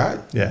all you got?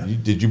 Yeah.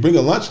 Did you bring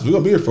a lunch? We're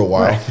going to be here for a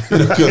while.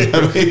 Right. You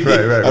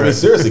know, I mean,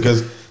 seriously,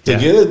 because to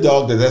get a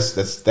dog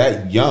that's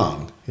that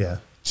young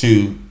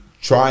to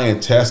try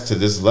and test to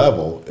this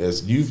level,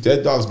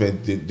 that dog's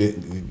been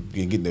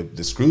getting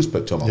the screws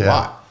put to him a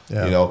lot.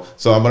 Yeah. You know,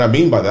 so what I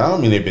mean by that, I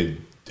don't mean they've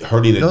been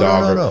hurting the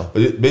dog.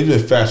 But maybe they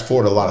fast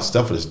forward a lot of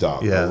stuff for this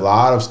dog. Yeah. A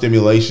lot of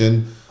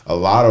stimulation, a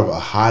lot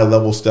of high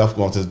level stuff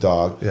going to this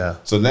dog. Yeah.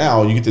 So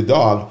now you get the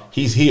dog,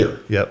 he's here.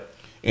 Yep.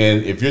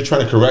 And if you're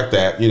trying to correct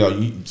that, you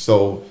know,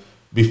 so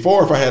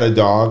before, if I had a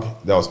dog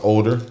that was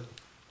older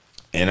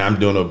and I'm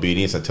doing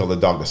obedience, I tell the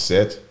dog to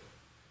sit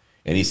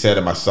and he sat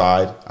at my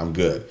side, I'm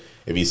good.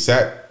 If he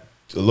sat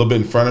a little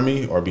bit in front of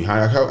me or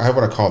behind, I have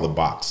what I call the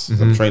box.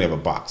 I'm trained to have a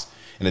box.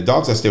 And the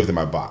dogs, I stay within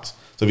my box.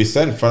 So if he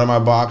sat in front of my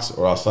box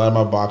or outside of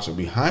my box or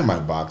behind my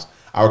box,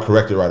 I would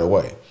correct it right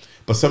away.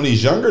 But some of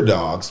these younger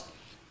dogs,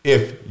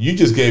 if you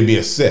just gave me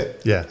a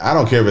sit, I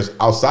don't care if it's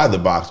outside the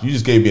box, you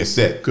just gave me a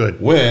sit.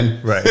 Good. Win.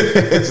 Right.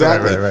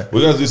 Exactly. Right.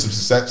 We're going to do some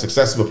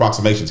successive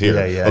approximations here.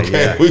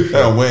 Okay. We're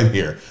going to win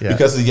here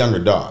because it's a younger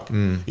dog.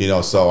 You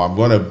know, so I'm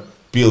going to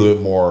be a little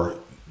bit more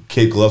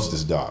kid gloves with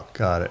this dog.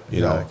 Got it.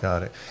 You know,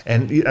 got it.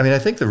 And I mean, I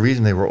think the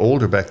reason they were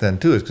older back then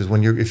too is because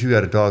if you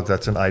had a dog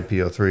that's an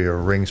IPO3 or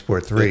a Ring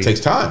Sport 3, it takes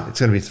time. It's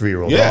going to be a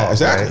 3-year-old dog. Yeah,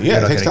 exactly. Right?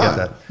 Yeah, it takes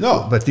time.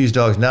 No, but these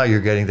dogs now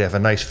they have a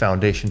nice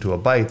foundation to a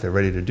bite. They're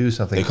ready to do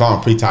something. They call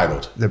them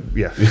pre-titled.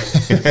 Yeah,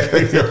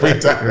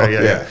 pre-titled.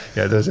 Yeah.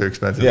 Those are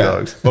expensive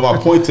dogs. But my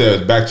point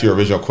back to your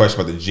original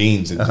question about the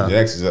genes and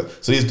genetics is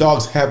so these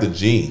dogs have the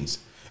genes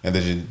and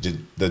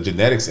the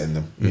genetics in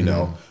them. You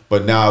know.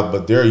 But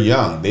they're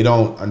young. They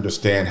don't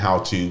understand how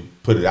to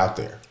put it out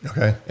there.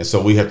 Okay. And so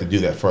we have to do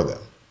that for them.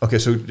 Okay,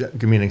 so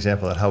give me an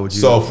example of that. How would you?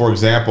 So, for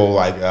example,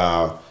 like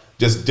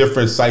just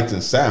different sights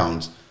and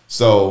sounds.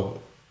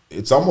 So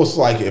it's almost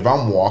like if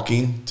I'm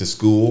walking to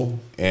school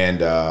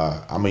and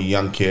I'm a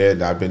young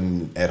kid, I've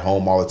been at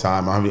home all the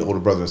time. I don't have any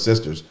older brothers and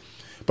sisters,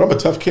 but I'm a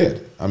tough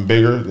kid. I'm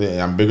bigger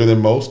than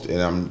most,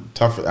 and I'm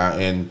tough,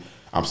 and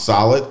I'm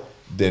solid.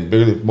 Than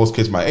bigger than most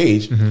kids my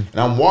age, and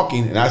I'm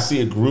walking and I see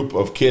a group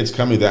of kids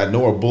coming that I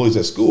know are bullies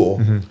at school.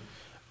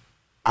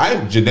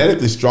 I'm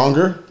genetically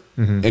stronger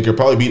and could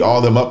probably beat all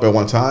of them up at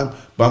one time,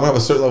 but I'm gonna have a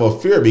certain level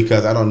of fear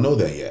because I don't know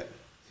that yet.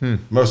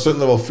 I'm gonna have a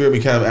certain level of fear, be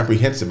kind of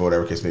apprehensive or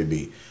whatever the case may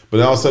be. But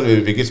then all of a sudden,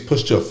 if it gets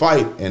pushed to a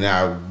fight and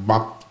I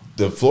mop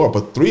the floor up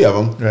with 3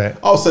 of them,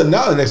 all of a sudden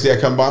now the next day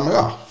I come by, I'm like,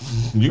 oh,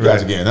 you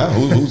guys again, huh?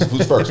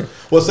 Who's first?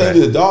 Well, same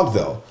to the dog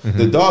though.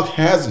 The dog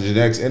has the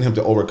genetics in him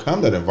to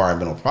overcome that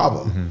environmental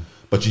problem.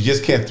 But you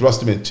just can't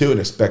thrust him into it and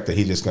expect that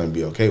he's just going to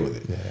be okay with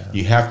it.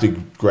 You have to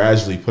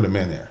gradually put him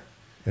in there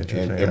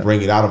and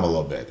bring it out of him a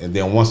little bit. And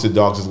then once the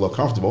dog's just a little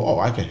comfortable, oh,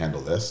 I can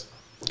handle this.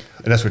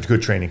 And that's where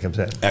good training comes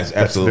in.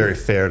 That's very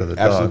fair to the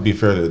dog. Absolutely be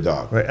fair to the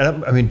dog. Right.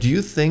 And I mean, do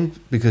you think,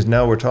 because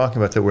now we're talking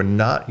about that we're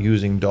not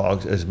using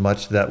dogs as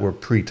much that were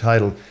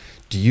pre-titled,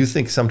 do you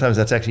think sometimes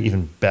that's actually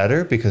even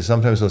better? Because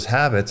sometimes those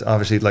habits,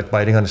 obviously like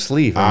biting on a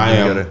sleeve.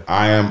 If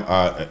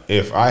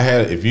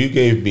you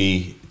gave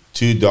me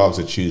 2 dogs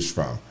to choose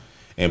from,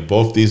 and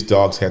both these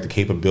dogs had the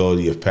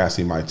capability of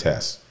passing my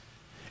test,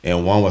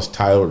 and one was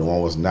titled and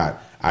one was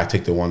not, I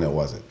take the one that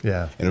wasn't.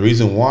 Yeah. And the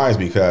reason why is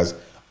because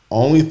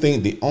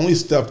the only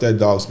stuff that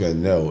dog's gonna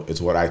know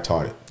is what I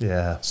taught it.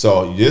 Yeah.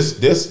 So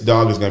this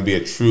dog is gonna be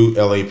a true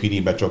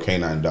LAPD Metro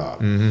Canine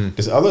dog.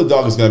 This other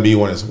dog is gonna be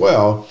one as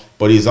well,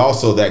 but he's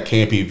also that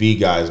KMPV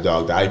guy's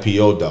dog, the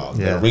IPO dog,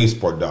 the ring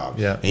sport dog.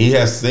 Yeah. And he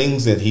has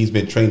things that he's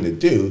been trained to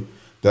do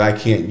that I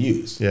can't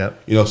use. Yeah.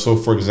 You know, so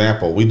for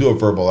example, we do a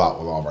verbal out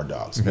with all of our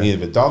dogs. Okay.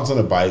 Meaning if a dog's on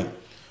a bite,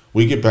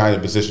 we get behind a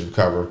position of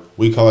cover.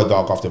 We call a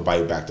dog off the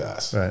bite back to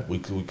us. Right.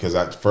 Because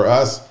for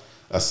us,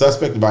 a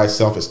suspect by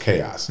itself is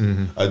chaos.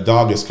 A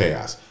dog is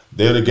chaos.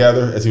 They're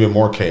together, it's even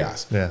more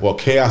chaos. Yeah. Well,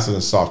 chaos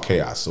isn't soft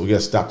chaos, so we got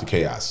to stop the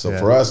chaos. So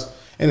for us,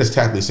 and it's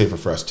tactically safer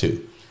for us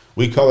too.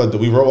 We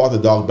roll out the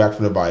dog back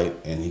from the bite,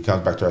 and he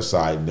comes back to our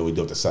side, and then we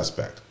deal with the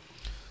suspect.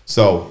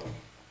 So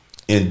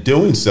in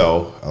doing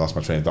so, I lost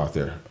my train of thought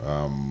there.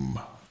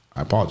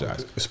 I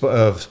apologize.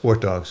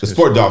 Sport dogs. The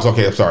sport dogs.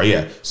 Okay, I'm sorry.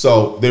 Yeah.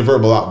 So they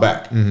verbal out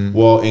back.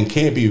 Well, in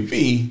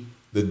KMPV,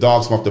 the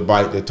dogs come off the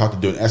bite. They're taught to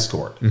do an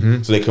escort.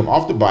 So they come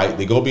off the bite.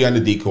 They go behind the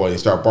decoy. They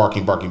start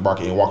barking, barking,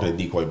 barking, and walking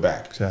the decoy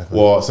back. Exactly.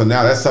 Well, so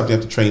now that's something you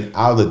have to train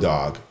out of the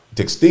dog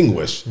to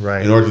extinguish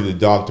in order for the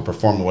dog to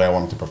perform the way I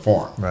want him to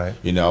perform. Right.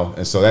 You know,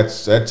 and so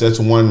that's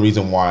one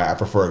reason why I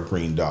prefer a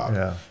green dog.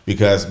 Yeah.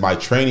 Because my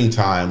training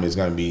time is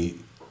going to be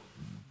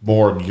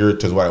more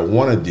geared to what I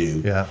want to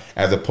do,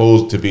 as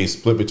opposed to being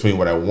split between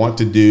what I want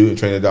to do and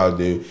train the dog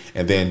to do,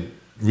 and then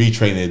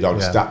retraining the dog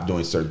to stop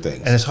doing certain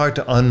things. And it's hard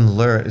to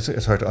unlearn.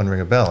 It's hard to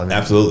unring a bell. I mean,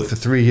 absolutely. For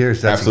 3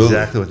 years, that's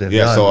exactly what they've done.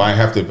 Yeah. So I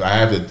have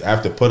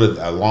to put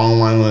a long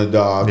line on the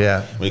dog.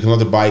 Yeah. When he comes off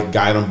the bite,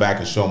 guide him back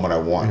and show him what I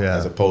want,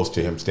 as opposed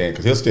to him standing,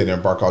 because he'll stand there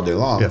and bark all day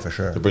long. Yeah, for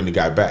sure. To bring the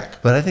guy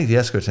back. But I think the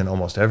escort's in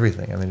almost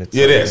everything. I mean, it's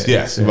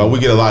yes. But we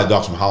get a lot of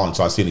dogs from Holland,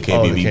 so I see the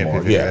KBB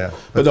more. Yeah.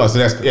 But no, so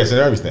that's in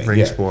everything.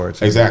 Ring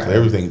sports. Exactly.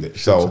 Everything.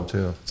 So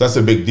that's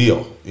a big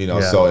deal. You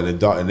know. So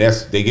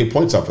they get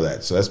points off of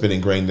that. So that's been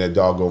ingrained in that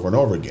dog over and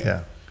over again.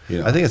 Yeah. You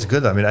know. I think it's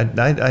good. I mean,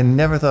 I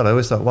never thought. I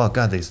always thought, wow,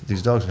 God, these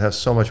dogs would have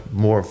so much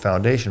more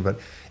foundation. But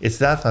it's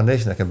that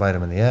foundation that can bite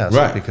them in the ass,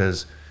 right?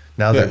 Because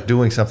now they're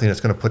doing something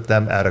that's going to put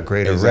them at a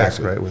greater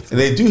risk, right? And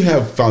they do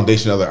have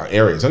foundation in other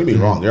areas. Don't get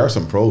me wrong; there are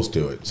some pros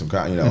to it. Some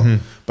kind, you know.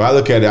 But I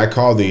look at it. I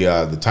call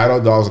the title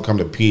dogs that come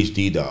to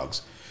PhD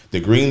dogs. The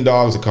green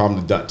dogs, I call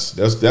them the dunce.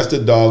 That's the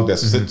dog that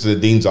sits in the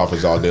dean's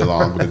office all day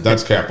long with the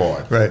dunce cap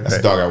on. That's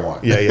the dog I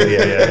want. Yeah.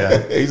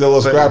 He's a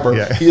little scrapper.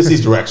 He just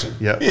needs direction.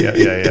 Yeah. You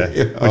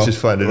know? Which is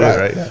fun to do,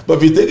 right? Yeah. But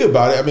if you think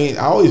about it, I mean,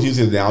 I always use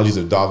the analogies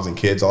of dogs and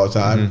kids all the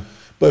time.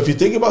 But if you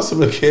think about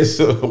some of the kids,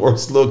 the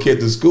worst little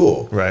kids in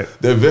school,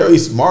 they're very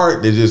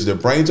smart. They're just, their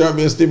brains aren't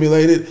being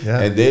stimulated,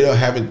 and they don't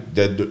have it,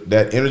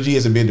 that energy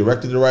isn't being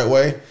directed the right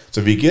way. So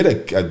if you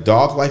get a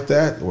dog like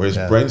that, where his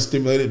brain's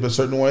stimulated a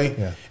certain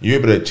way, you're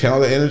able to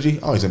channel that energy.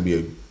 Oh, he's gonna be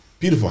a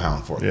beautiful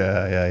hound for you.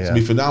 It's gonna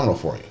be phenomenal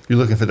for you. You're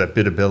looking for that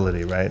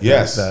biddability, right?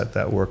 Yes, that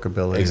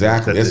workability,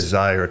 exactly. That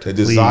desire to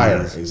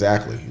please.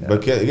 Exactly.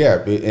 But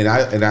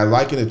and I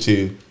liken it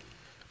to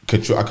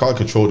control. I call it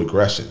controlled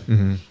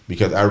aggression,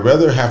 because I'd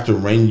rather have to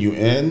rein you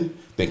in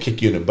than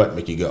kick you in the butt and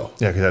make you go.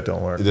 Yeah, because that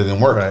don't work. It doesn't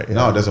work. Right,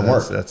 no, it doesn't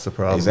work. That's the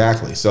problem.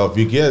 Exactly. So if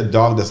you get a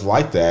dog that's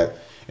like that,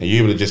 and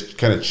you're able to just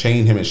kind of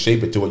chain him and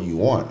shape it to what you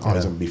want, it's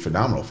going to be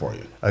phenomenal for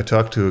you. I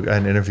talked to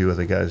an interview with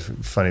a guy.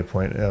 Funny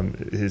point.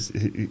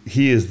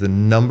 He is the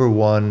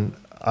 #1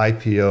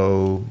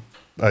 IPO.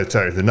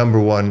 The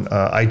 #1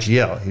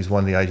 IGL. He's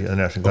won the IGL, the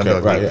National Gun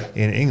Dog League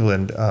in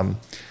England.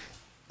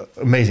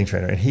 Amazing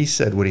trainer. And he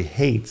said what he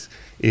hates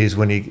is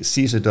when he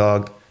sees a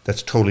dog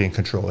that's totally in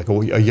control, like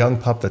a young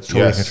pup that's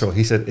totally in control.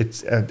 He said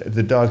it's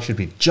the dog should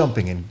be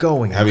jumping and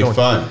going, and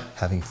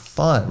having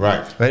fun,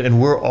 right?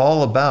 And we're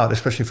all about,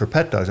 especially for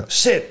pet dogs,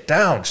 sit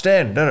down,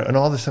 stand, and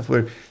all this stuff.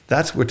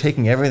 We're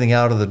taking everything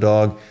out of the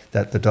dog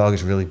that the dog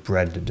is really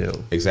bred to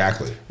do.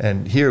 Exactly.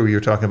 And here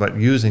you're talking about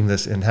using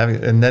this and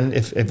having, and then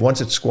if once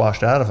it's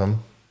squashed out of him,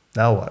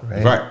 now what,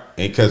 right? Right,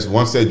 because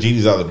once that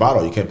genie's out of the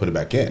bottle, you can't put it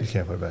back in. You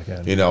can't put it back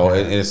in. You know,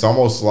 and it's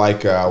almost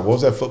like, what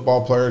was that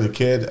football player as a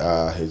kid?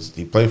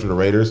 He played for the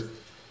Raiders.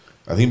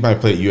 I think he might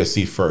play at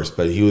USC first,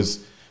 but his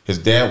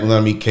dad wouldn't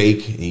let him eat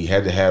cake. He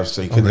had to have,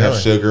 so he couldn't have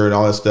sugar and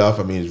all that stuff.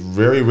 I mean, it's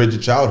very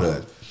rigid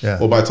childhood. Yeah.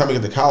 Well, by the time he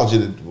got to college,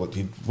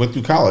 he went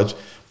through college.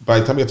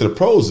 By the time he got to the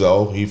pros,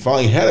 though, he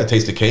finally had a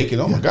taste of cake,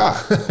 and oh my God,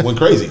 went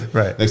crazy.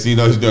 Right. Next thing you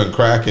know, he's doing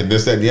crack and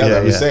this, that, and the other.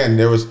 I'm just saying,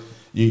 there was.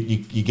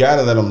 You got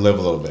to let them live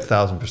a little bit.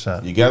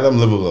 1,000%. You got to let them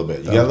live a little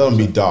bit. You got to let them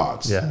be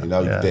dogs. You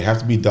know, they have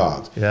to be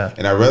dogs.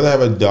 And I'd rather have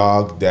a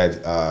dog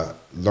that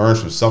learns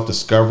from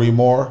self-discovery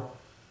more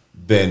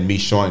than me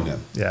showing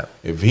him.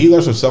 If he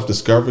learns from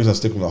self-discovery, he's going to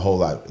stick with him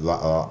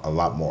a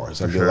lot more.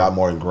 He's going to be a lot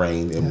more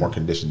ingrained and more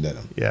conditioned in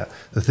him.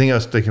 The thing I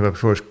was thinking about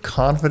before is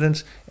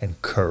confidence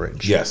and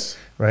courage. Yes.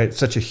 Right?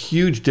 Such a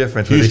huge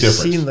difference. Huge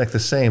difference. They seem like the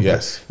same.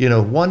 Yes. But, you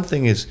know, one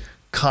thing is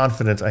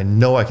confidence. I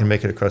know I can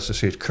make it across the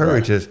street.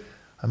 Courage is,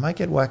 I might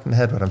get whacked in the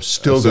head, but I'm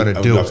still going to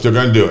do it. I'm still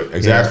going to do it.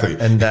 Exactly.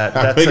 And that's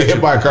I get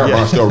hit by a car, but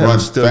I'll still run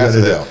fast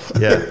as hell.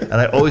 And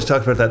I always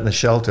talk about that in the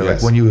shelter.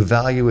 Like when you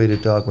evaluate a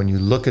dog, when you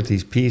look at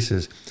these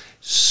pieces,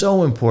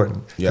 So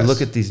important to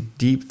look at these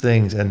deep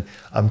things. And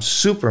I'm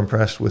super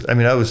impressed with, I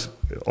mean, I was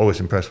always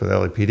impressed with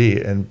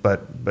LAPD,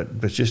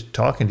 but just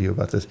talking to you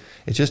about this,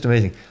 it's just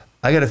amazing.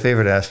 I got a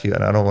favor to ask you,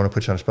 and I don't want to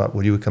put you on the spot.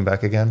 Would you come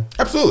back again?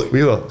 Absolutely.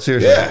 We will.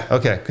 Seriously. Yeah.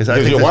 Okay. Because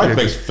your wife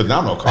makes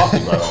phenomenal coffee,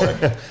 by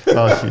the way.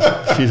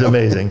 Oh, she's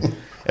amazing.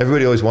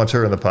 Everybody always wants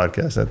her on the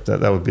podcast.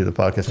 That would be the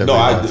podcast. No,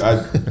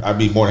 I'd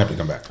be more than happy to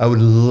come back. I would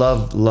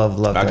love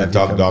I can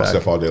talk dog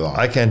stuff all day long.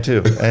 I can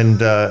too,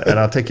 and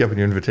I'll take you up on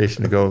your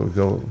invitation to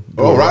go.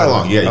 Oh, right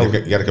along. Yeah,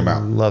 you got to come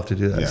out. Love to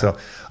do that. Yeah. So,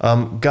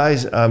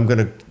 guys, I'm going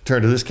to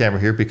turn to this camera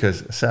here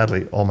because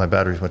sadly all my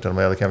batteries went on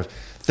my other cameras.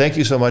 Thank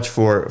you so much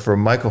for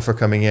Michael for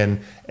coming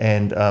in,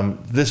 and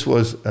this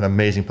was an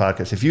amazing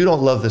podcast. If you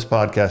don't love this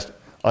podcast,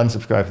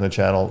 unsubscribe from the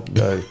channel,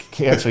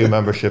 cancel your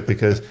membership,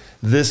 because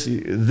this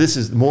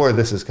is more of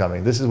this is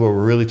coming. This is where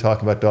we're really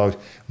talking about dogs,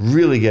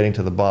 really getting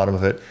to the bottom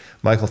of it.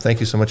 Michael, thank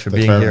you so much for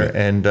being here,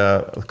 and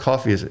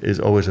coffee is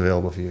always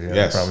available for you here.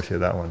 Yes. I promise you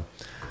that one.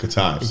 Good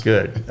times.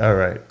 Good. All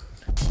right.